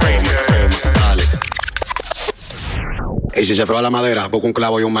 toma, toma, dale. Y si se fue a la madera, busca un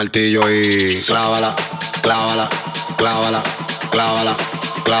clavo y un martillo y clávala, clávala, clávala, clávala,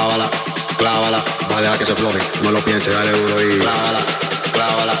 clávala, clávala. Va a dejar que se floje, no lo piense, dale duro y clávala,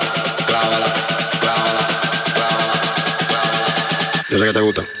 clávala, clávala, clávala, clávala, clávala. Yo sé que te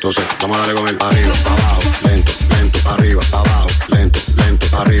gusta, entonces vamos a darle con el pa' arriba, pa' abajo, lento, lento, pa' arriba, pa' abajo, lento, lento,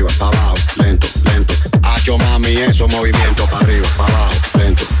 pa' arriba, pa' abajo, lento, lento. Hacho, mami, esos movimientos pa' arriba, pa' abajo,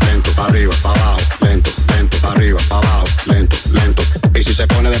 lento, lento, pa' arriba, pa' abajo, lento, lento, pa' arriba, pa' abajo, lento, lento. Y si se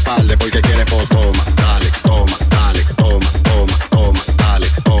pone de espalda porque quiere, pues toma, dale, toma, dale, toma, toma, toma, dale,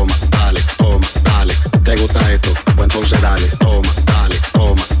 toma, dale, toma, dale. ¿Te gusta esto? Pues entonces dale, toma, dale,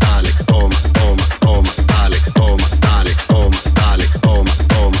 toma, dale, toma, toma, toma, dale, toma, dale, toma, dale, toma,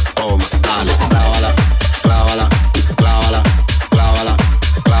 toma, toma, dale, dale.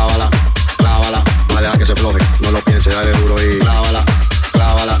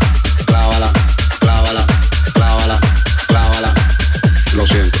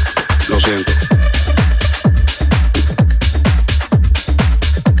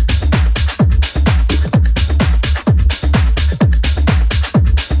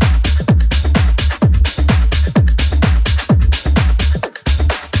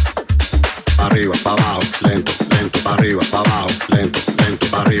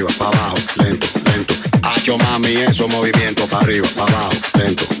 esos movimientos para arriba, para abajo,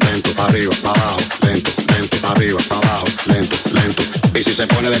 lento, lento, para arriba, para abajo, lento, lento, para arriba, para abajo, lento, lento. Y si se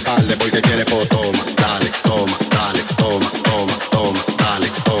pone de espalda porque quiere, pues toma, dale, toma, dale, toma, toma, toma, dale,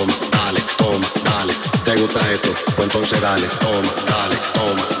 toma, dale, toma, dale. ¿Te gusta esto? Pues entonces dale, toma, dale,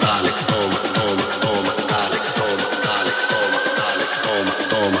 toma, dale, toma, toma, toma, dale, toma, dale, toma, dale, toma,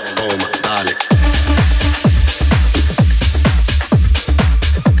 toma, toma, dale.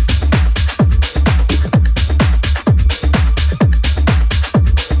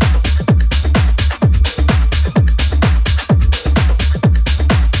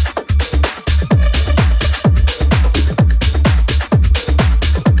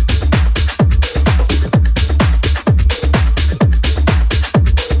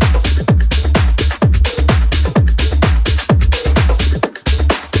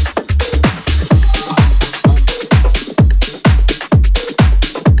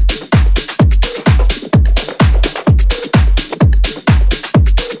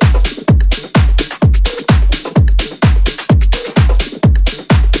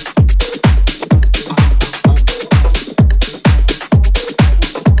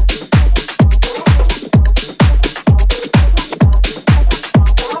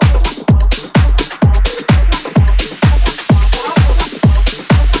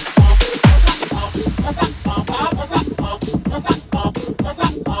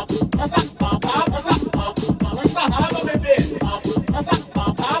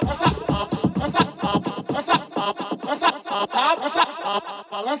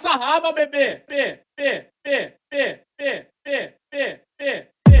 Balança a raba, bebê.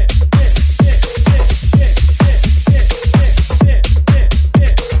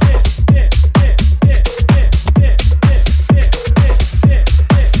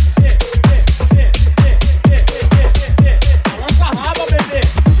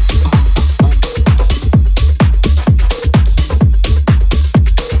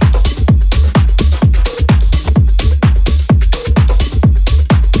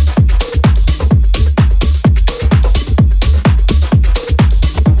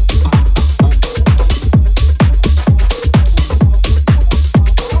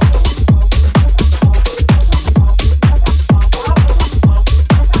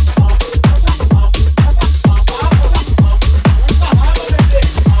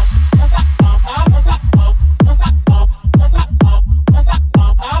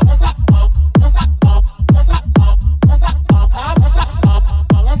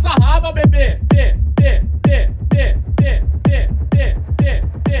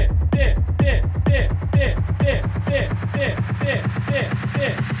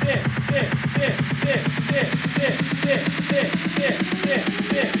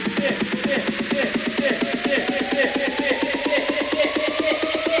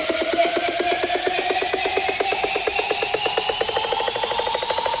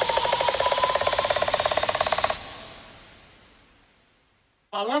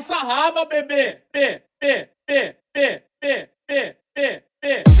 Balança a raba, bebê.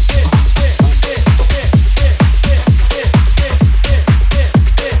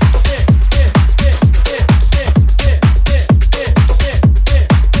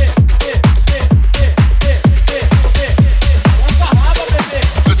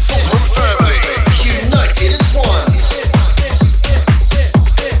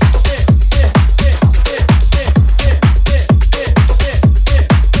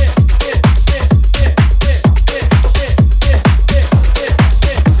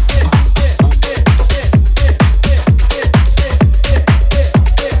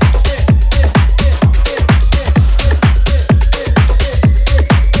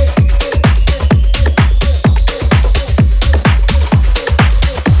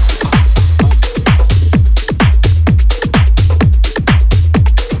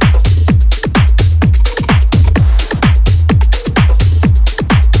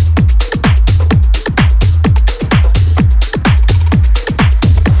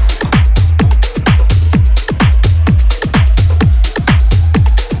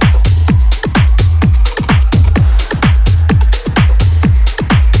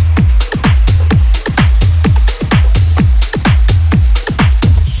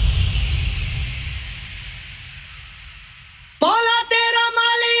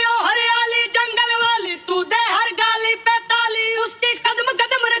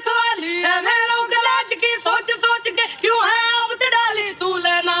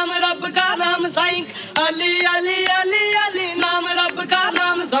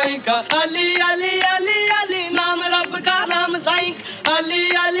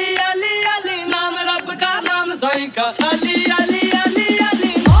 Ali Ali Ali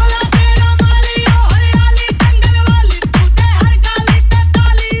Ali मौला तेरा माली ओ हरियाली जंगल वाली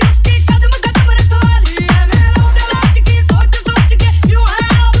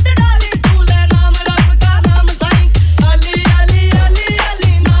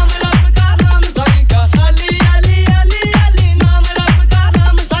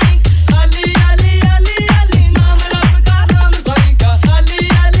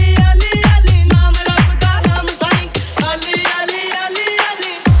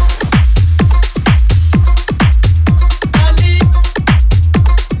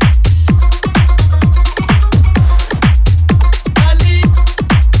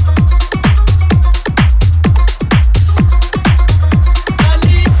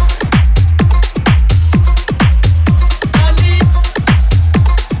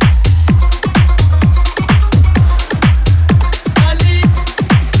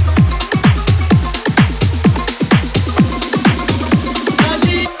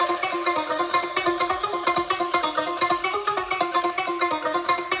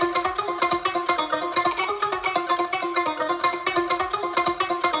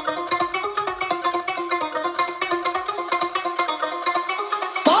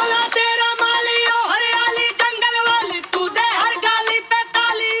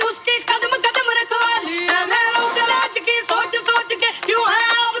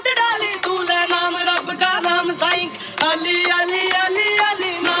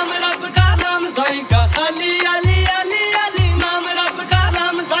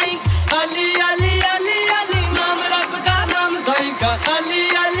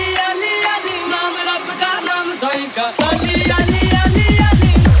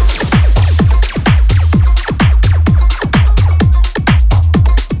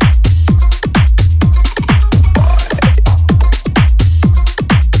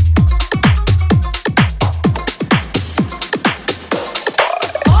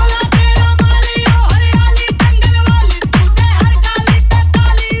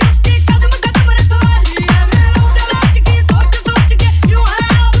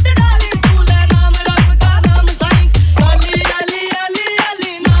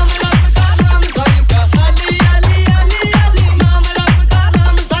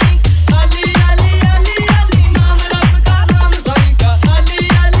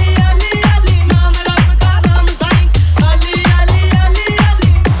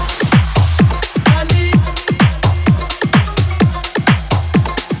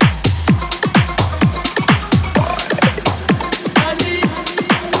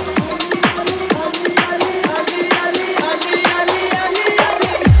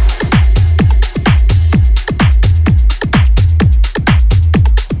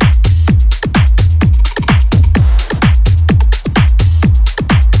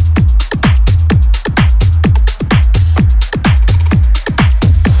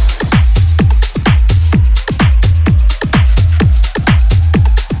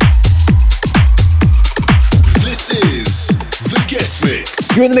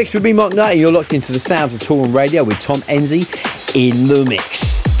You're in the mix with me, Mat.Joe, and you're locked into the sounds of Toolroom Radio with Tom Enzy in the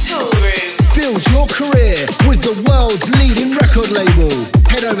mix. Build your career with the world's leading record label.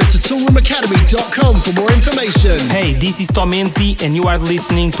 Head over to toolroomacademy.com for more information. Hey, this is Tom Enzy, and you are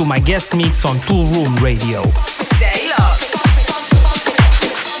listening to my guest mix on Toolroom Radio. Stay locked.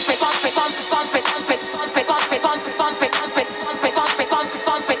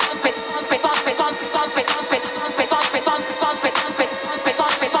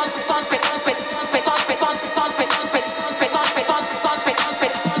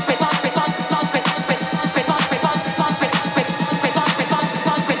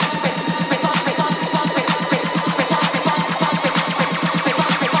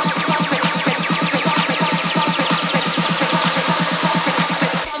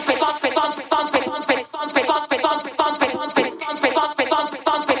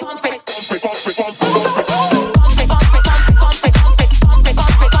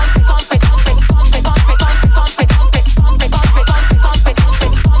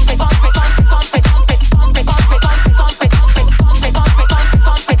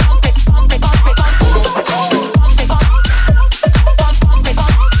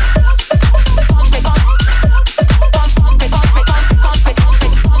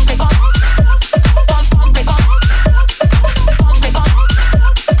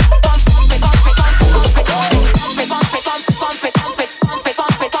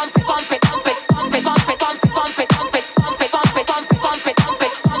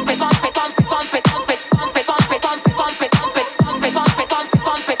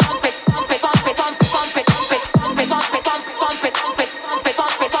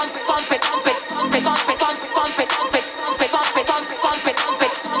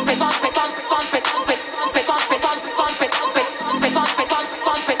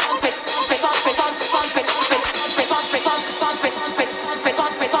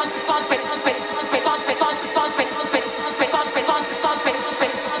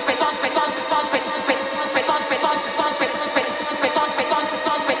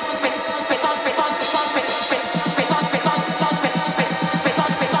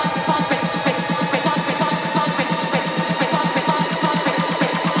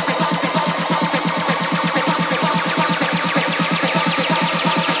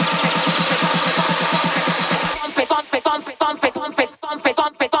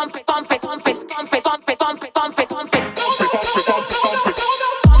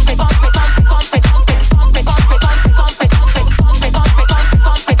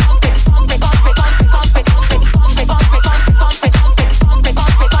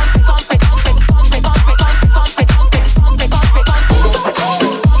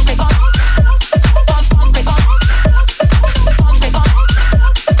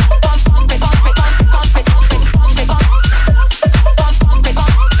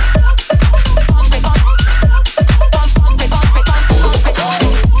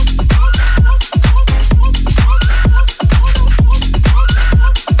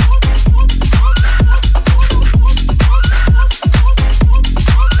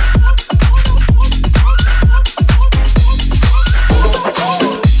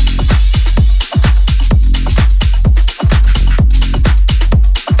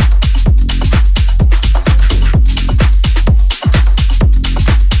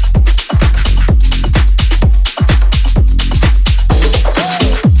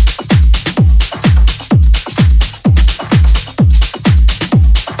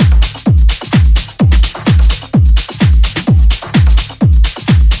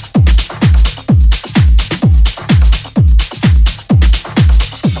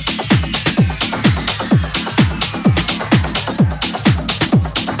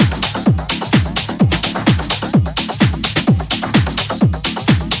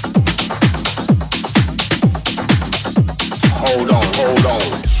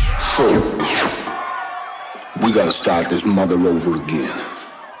 We gotta start this mother over again.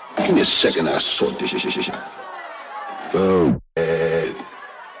 Give me a second, I'll sort this shit. So,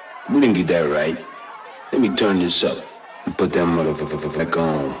 we didn't get that right. Let me turn this up and put that motherfucker back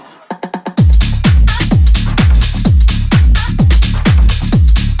on.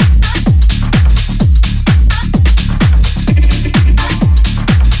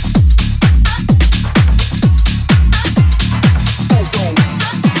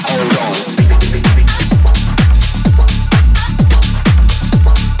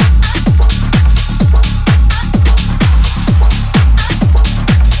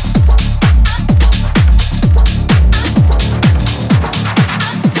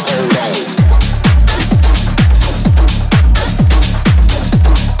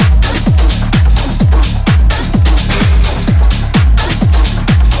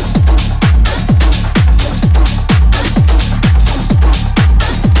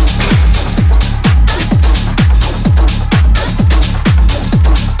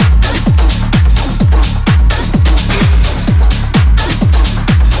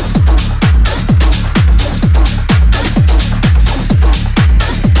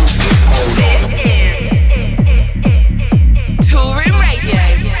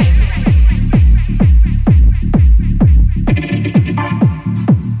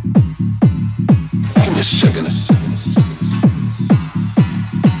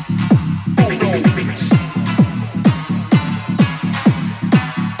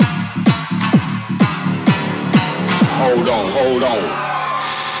 Hold on.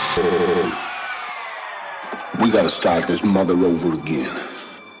 We gotta start this mother over again.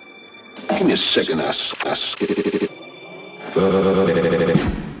 Give me a second, I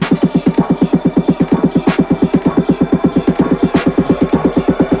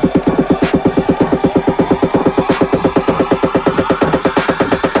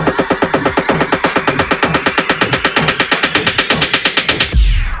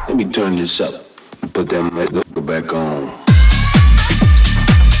Let me turn this up and put that motherfucker back on.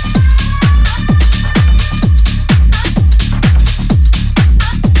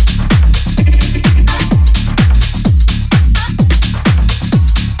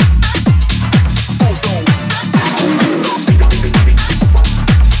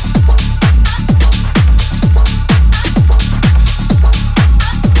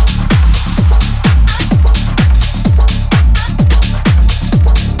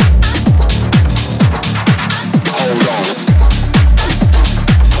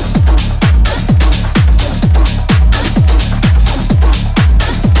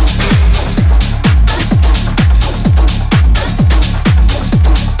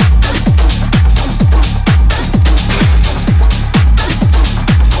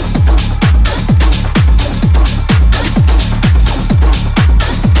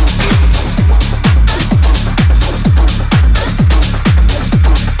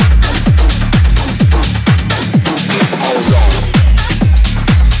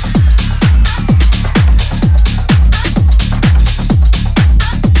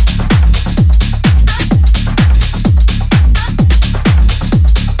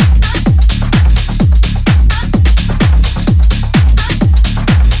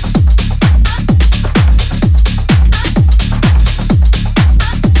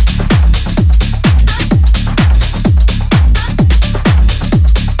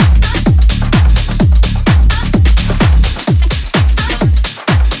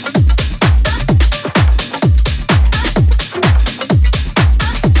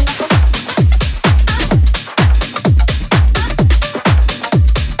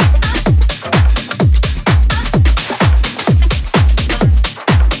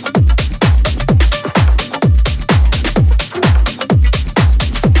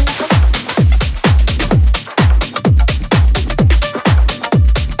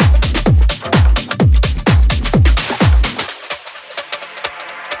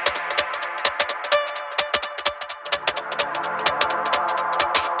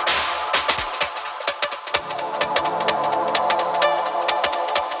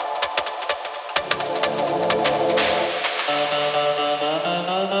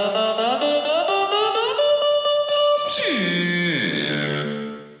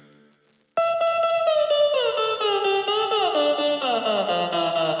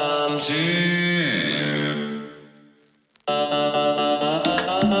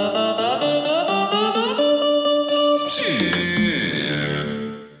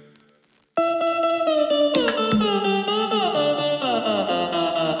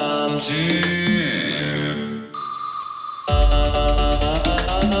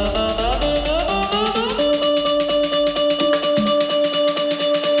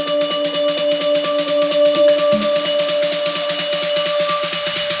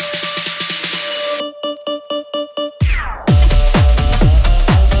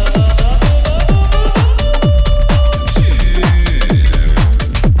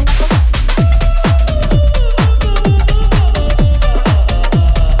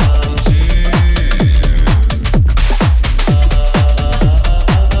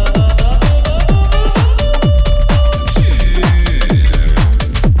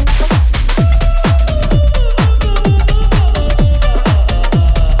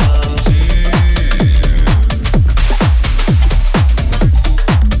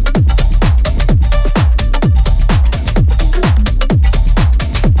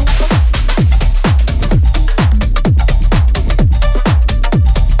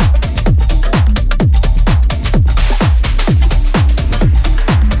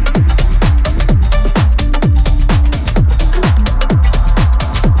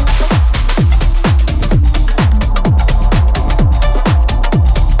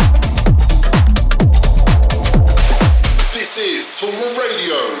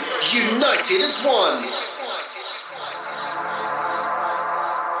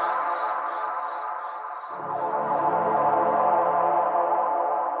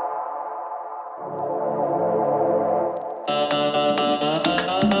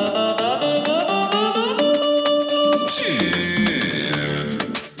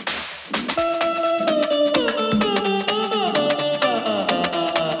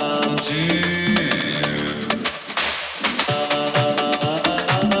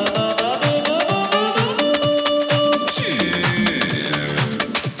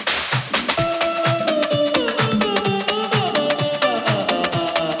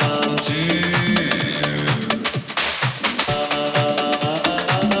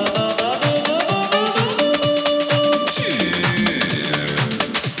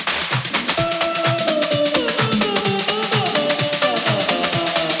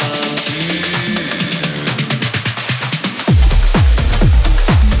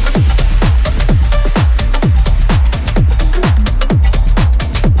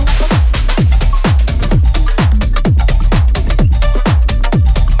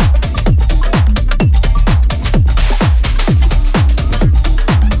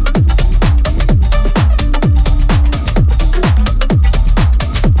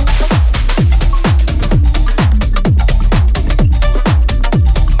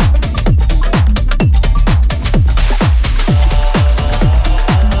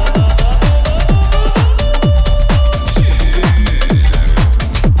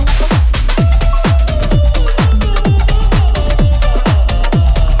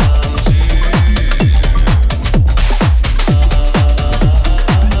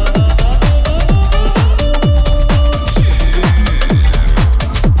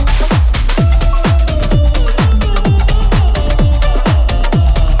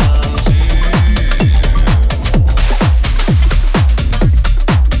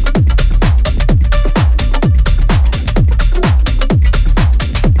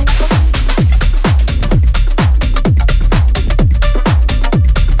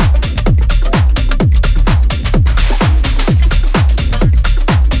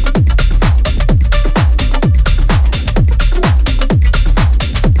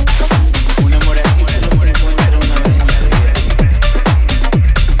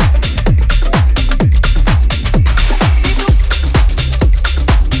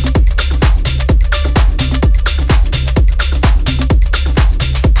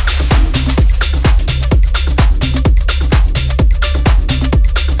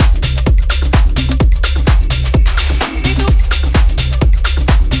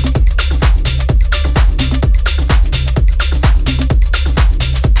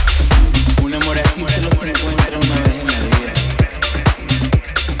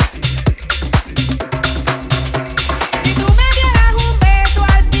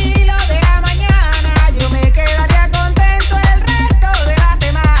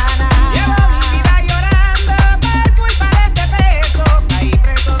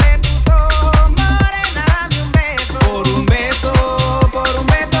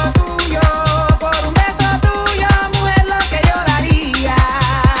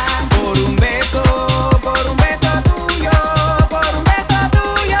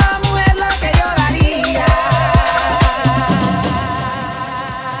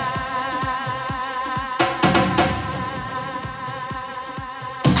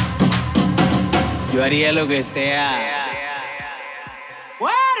 haría lo que sea.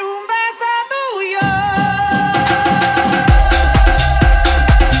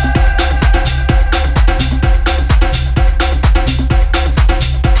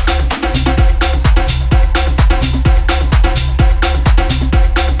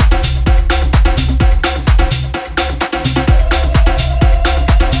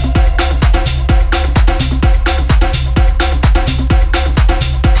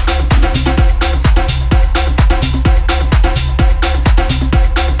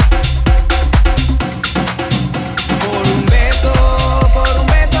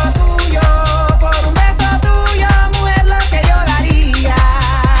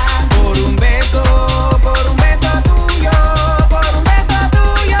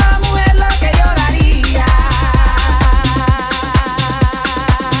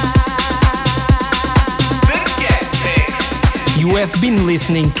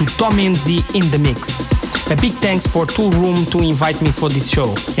 Listening to Tom Enzy in the mix. A big thanks for Toolroom to invite me for this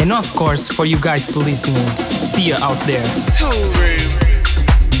show, and of course for you guys to listening. See you out there.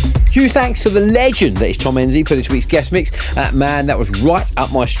 Huge thanks to the legend that is Tom Enzy for this week's guest mix. Man, that was right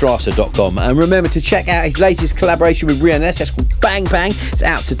up my Strasser.com. And remember to check out his latest collaboration with Rihanna. That's called Bang Bang. It's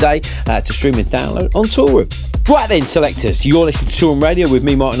out today to stream and download on Toolroom. Right then, selectors, you're listening to Toolroom Radio with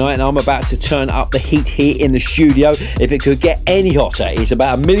me, Mark Knight, and I'm about to turn up the heat here in the studio. If it could get any hotter, it's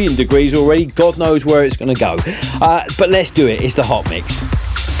about 1,000,000 degrees already. God knows where it's going to go. But let's do it. It's the Hot Mix. The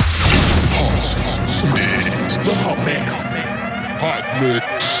Hot Mix. Hot Mix.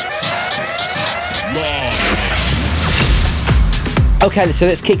 Okay, so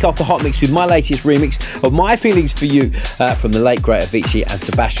let's kick off the Hot Mix with my latest remix of My Feelings For You from the late great Avicii and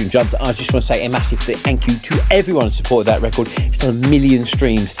Sebastian Drums. I just want to say a massive thank you to everyone who supported that record. It's done 1,000,000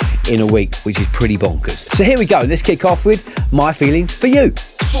 streams in a week, which is pretty bonkers. So here we go. Let's kick off with My Feelings For You.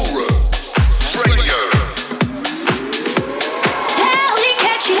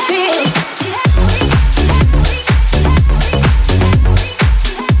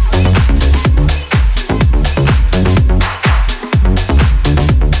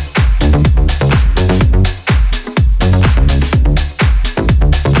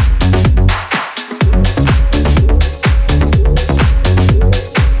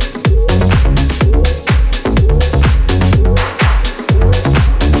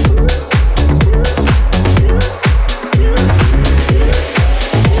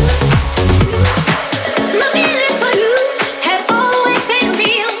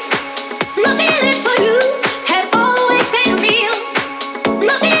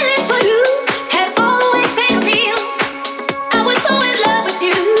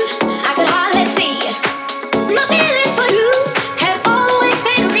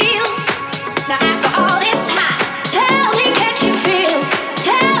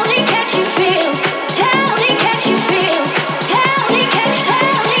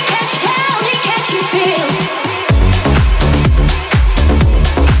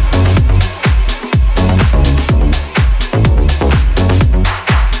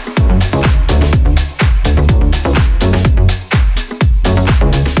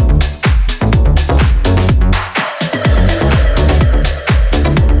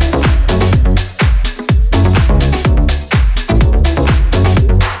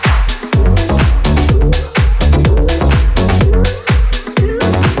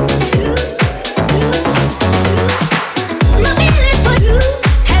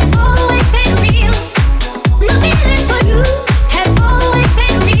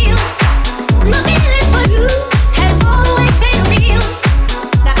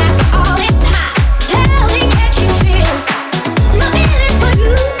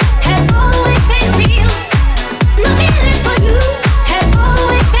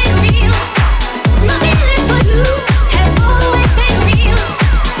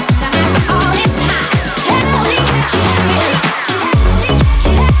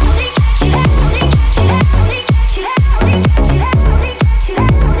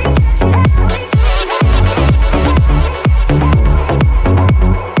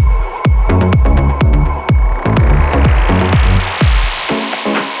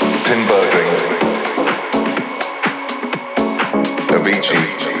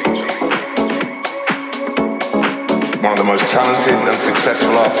 talented and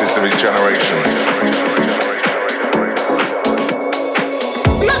successful artists of his generation.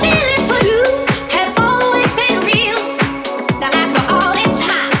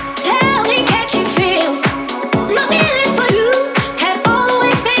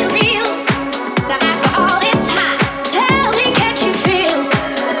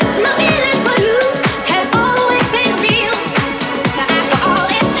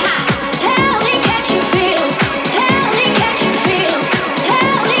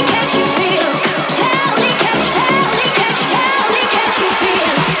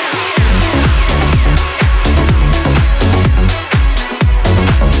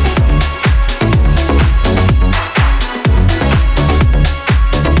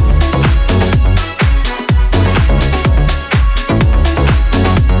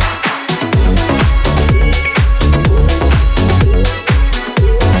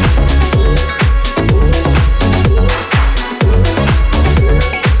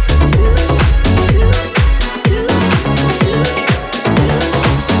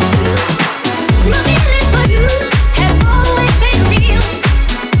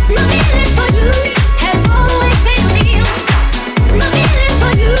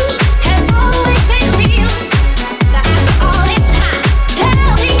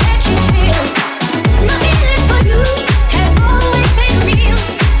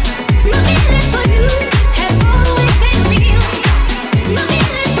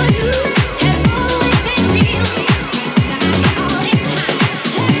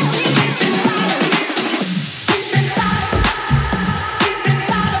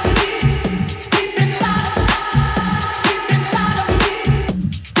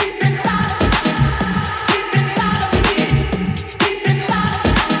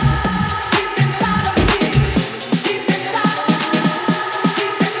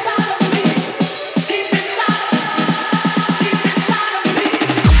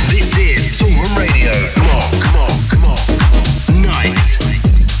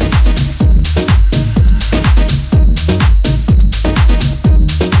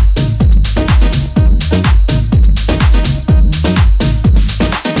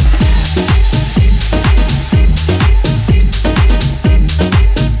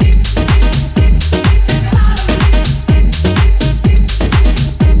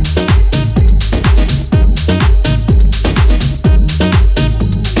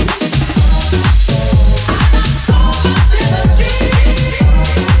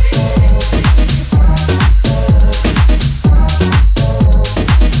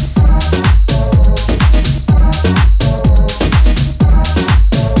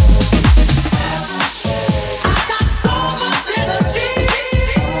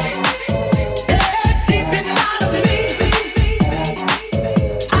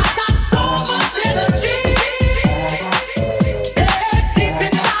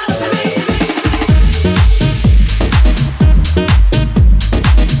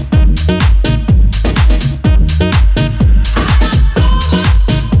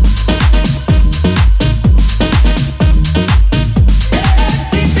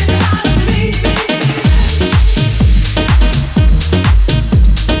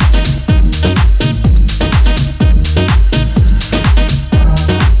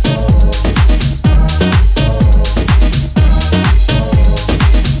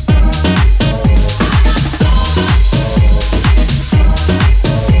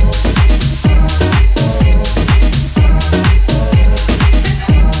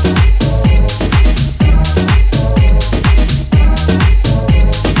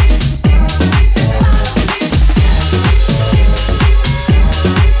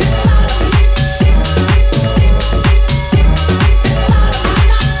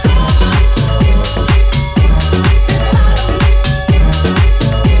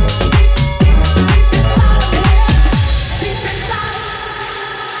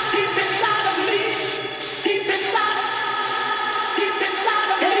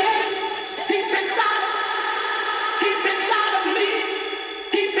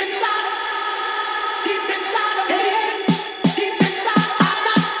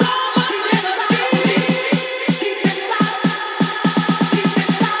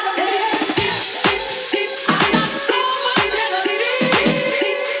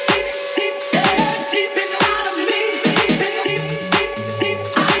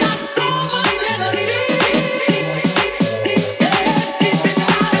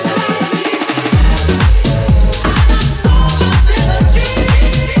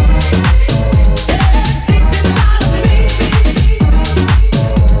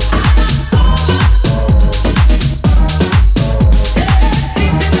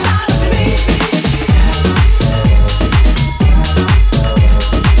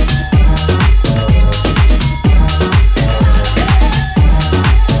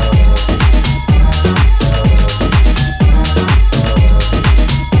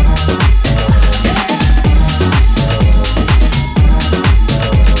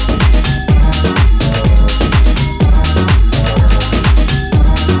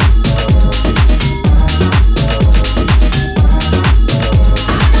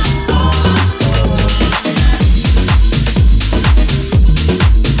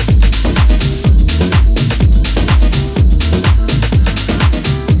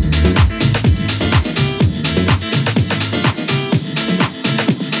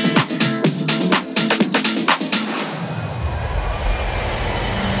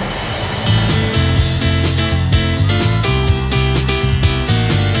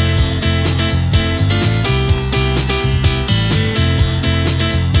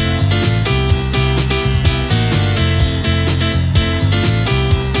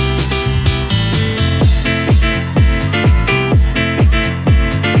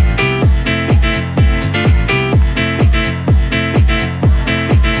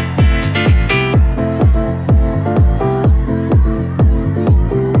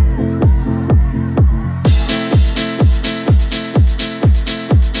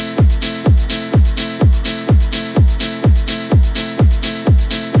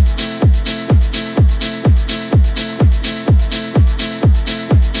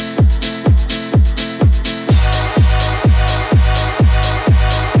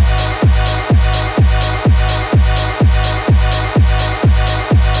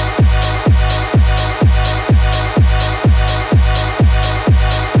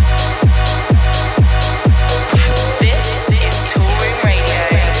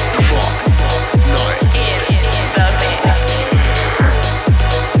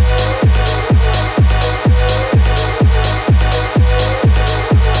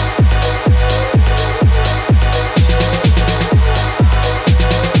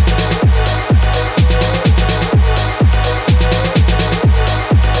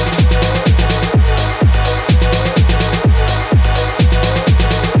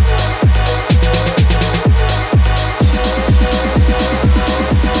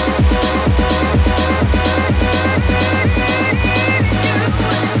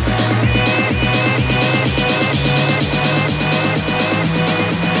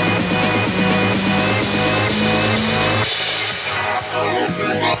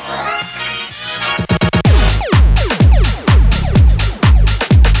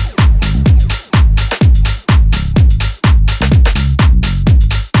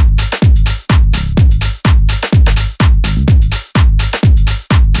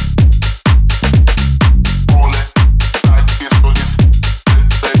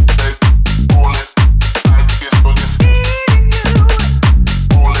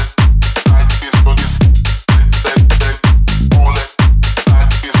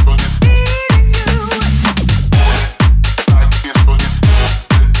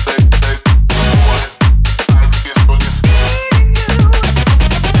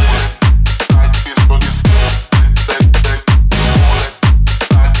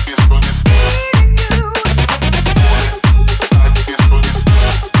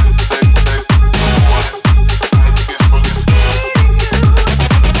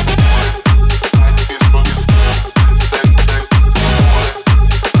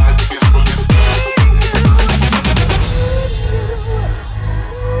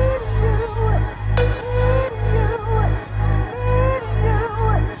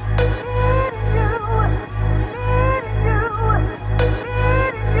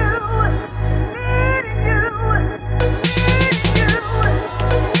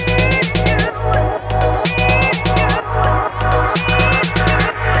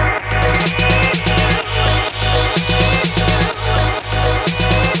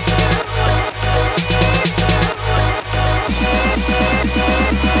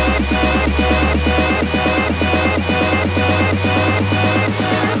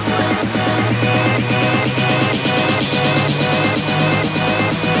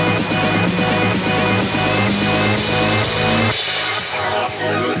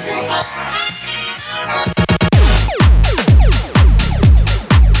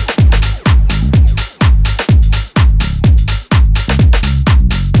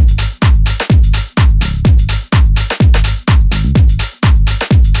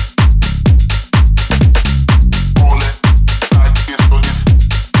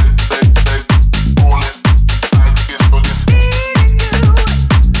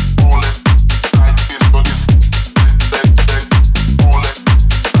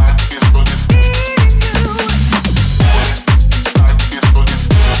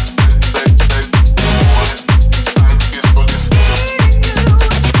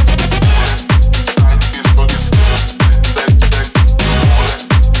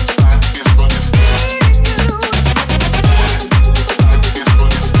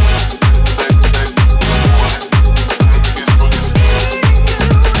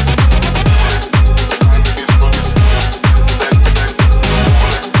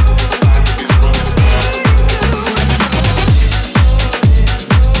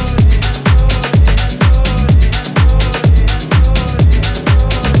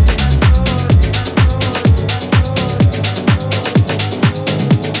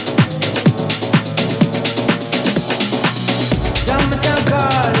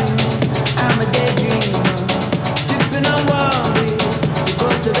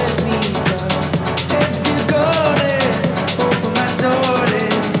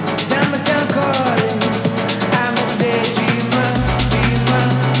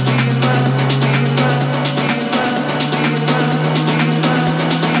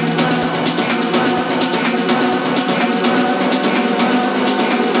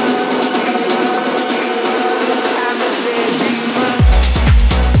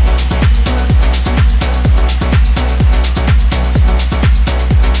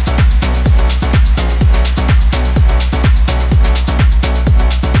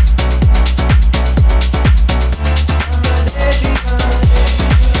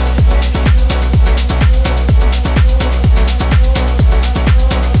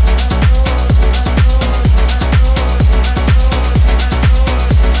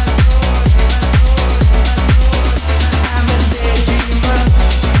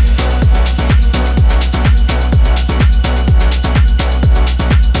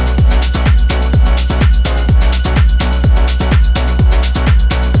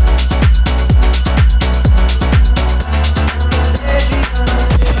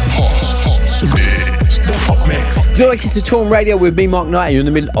 You're listening to Toolroom Radio with me, Mark Knight, and you're in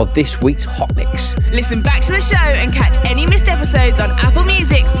the middle of this week's Hot Mix. Listen back to the show and catch any missed episodes on Apple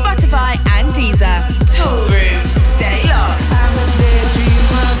Music, Spotify, and Deezer. Toolroom. Stay locked. I'm a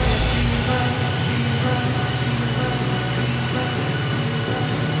daydreamer.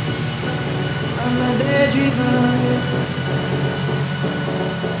 I'm a daydreamer.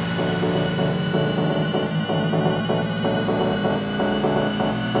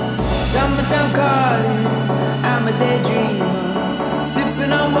 Summertime calling, I'm a daydreamer.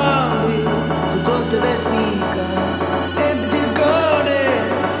 Sipping on warm beer, too close to the speaker. Everything's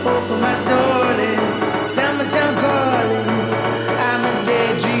golden, open my soul in. Summertime calling, I'm a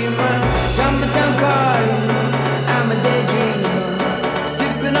daydreamer. Summertime calling, I'm a daydreamer.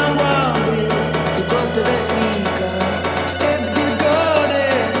 Sipping on warm beer, too close to the speaker. Everything's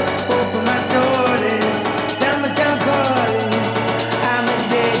golden, open my soul in. Summertime calling, I'm a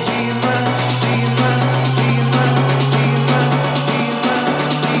daydreamer.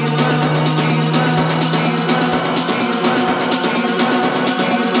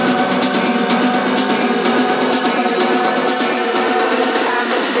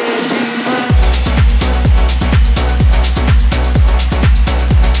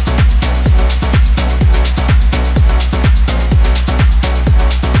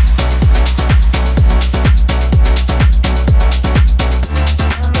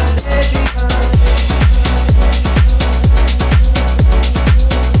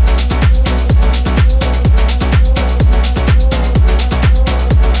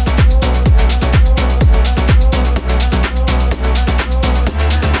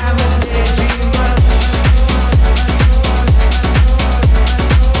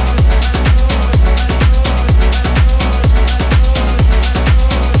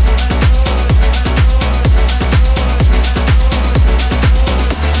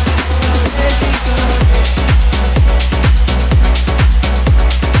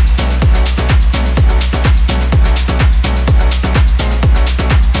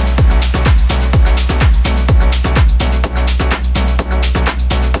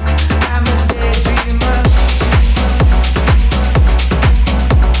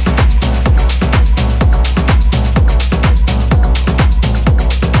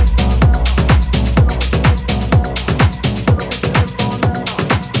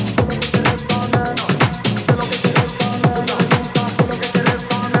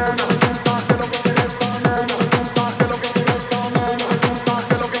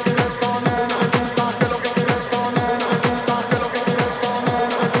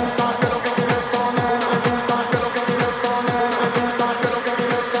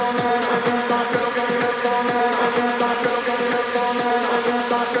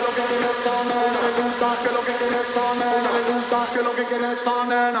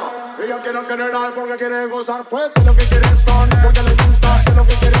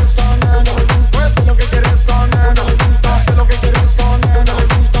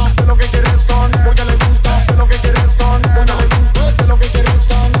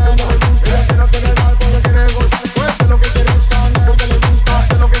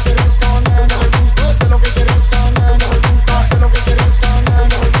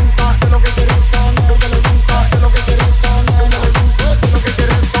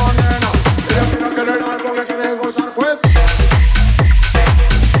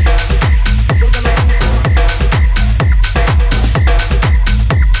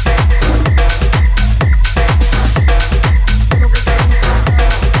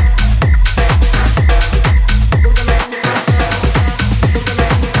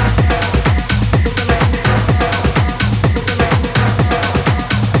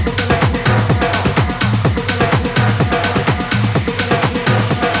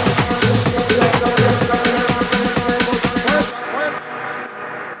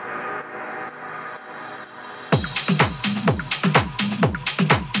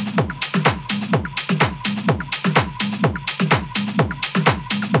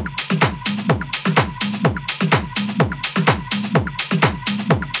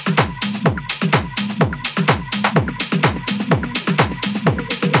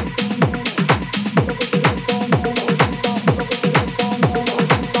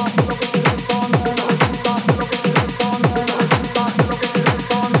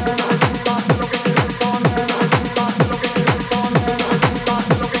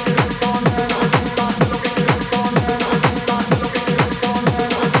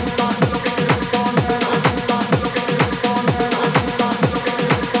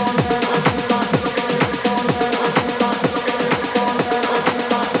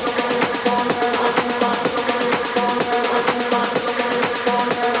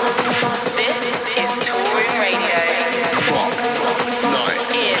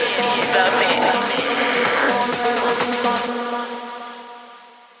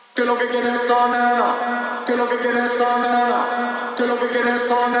 quiere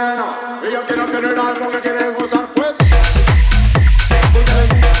eso, nena. Ella quiere tener algo que quiere gozar, pues.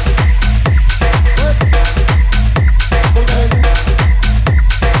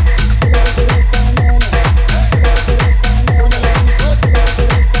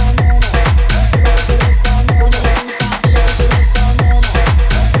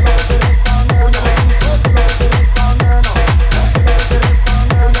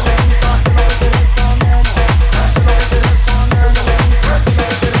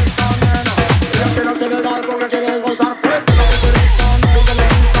 Algo que quiere gozar.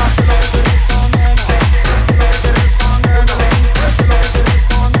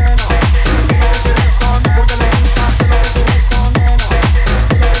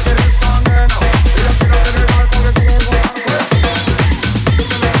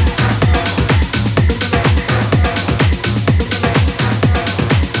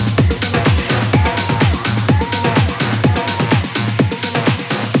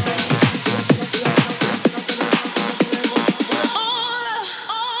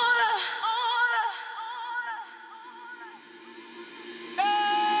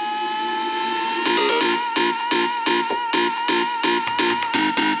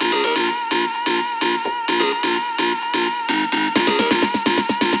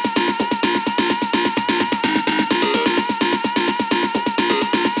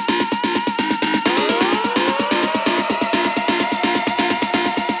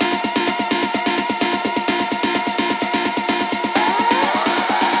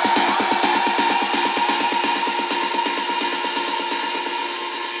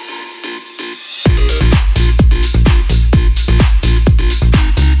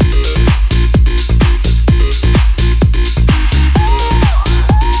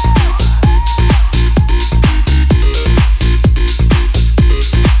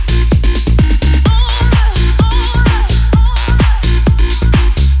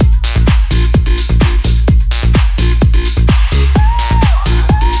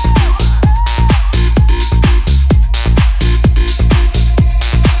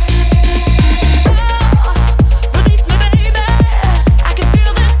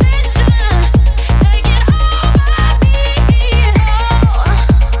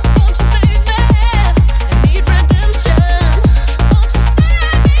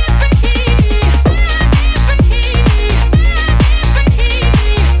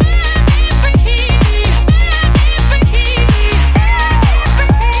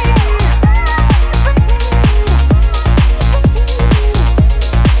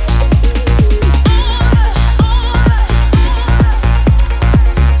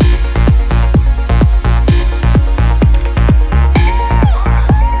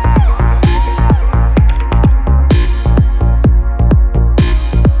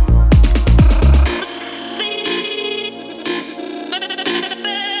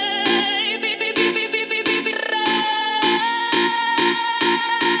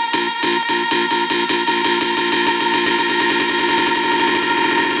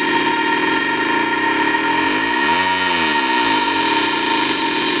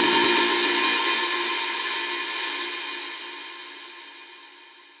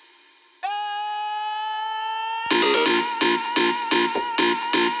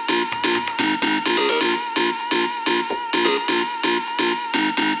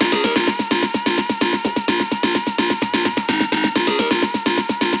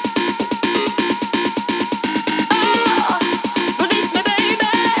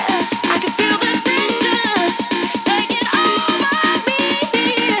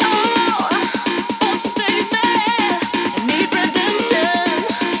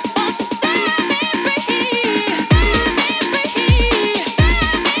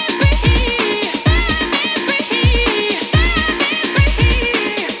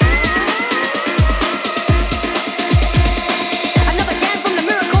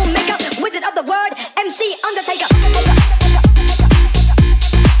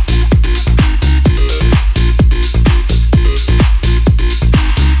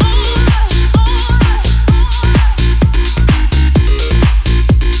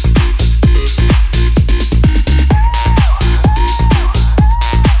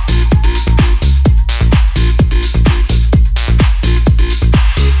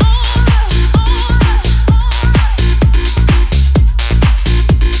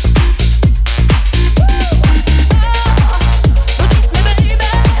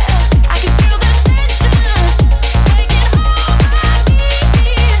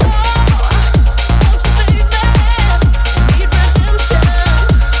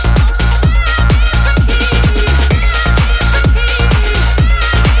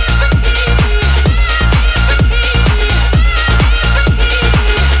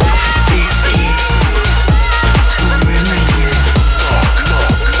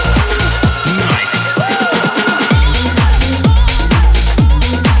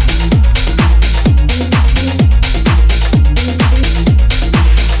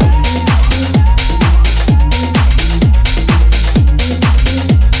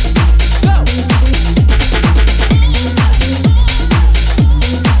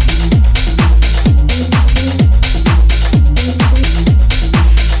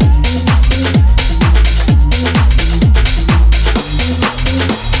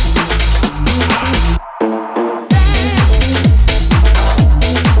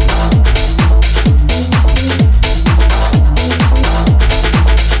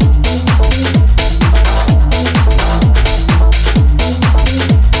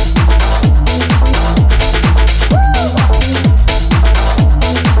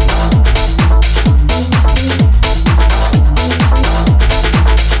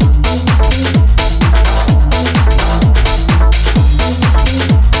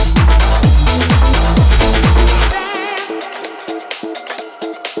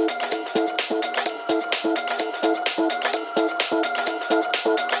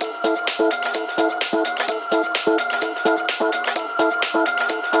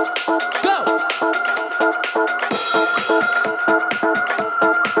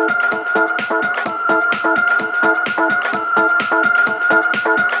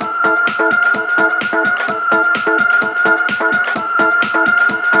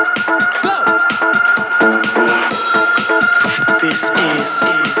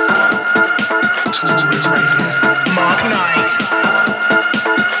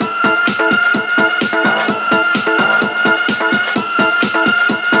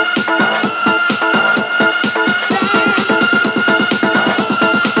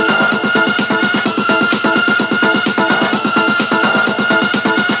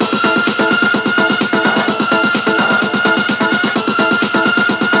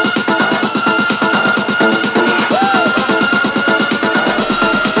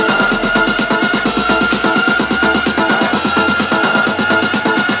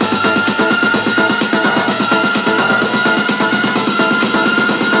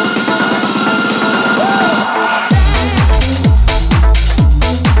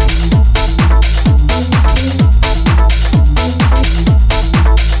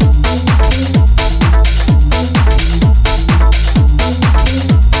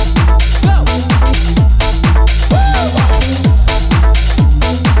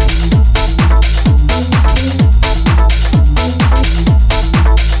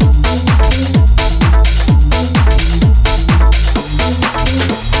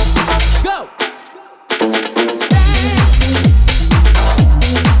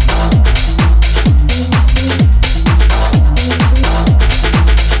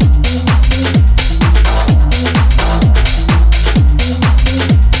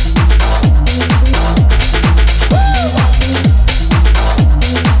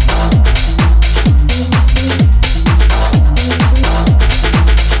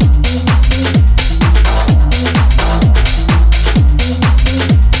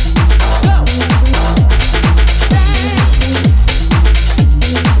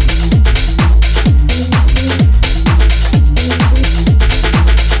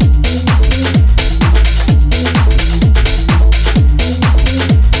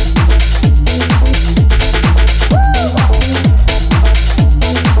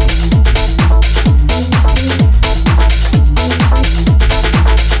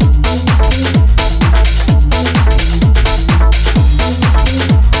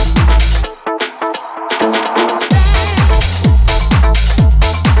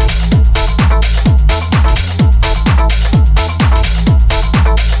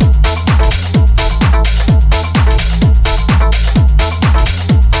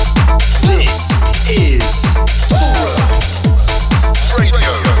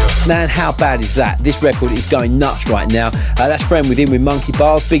 Man, how bad is that? This record is going nuts right now. That's Friend Within with Monkey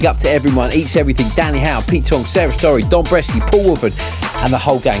Bars. Big up to everyone. Eats Everything, Danny Howe, Pete Tong, Sarah Story, Dombresky, Paul Woodford, and the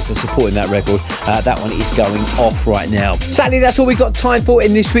whole gang for supporting that record. That one is going off right now. Sadly, that's all we've got time for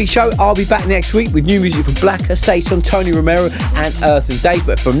in this week's show. I'll be back next week with new music from Blacker, Saison, Tony Romero, and Earth and Dave.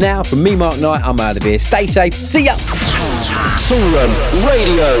 But from now, from me, Mark Knight, I'm out of here. Stay safe. See ya. Toolroom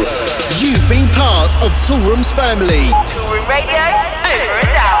Radio. You've been part of Toolroom's family. Toolroom Radio, over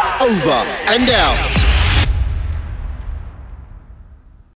and out. Over and out.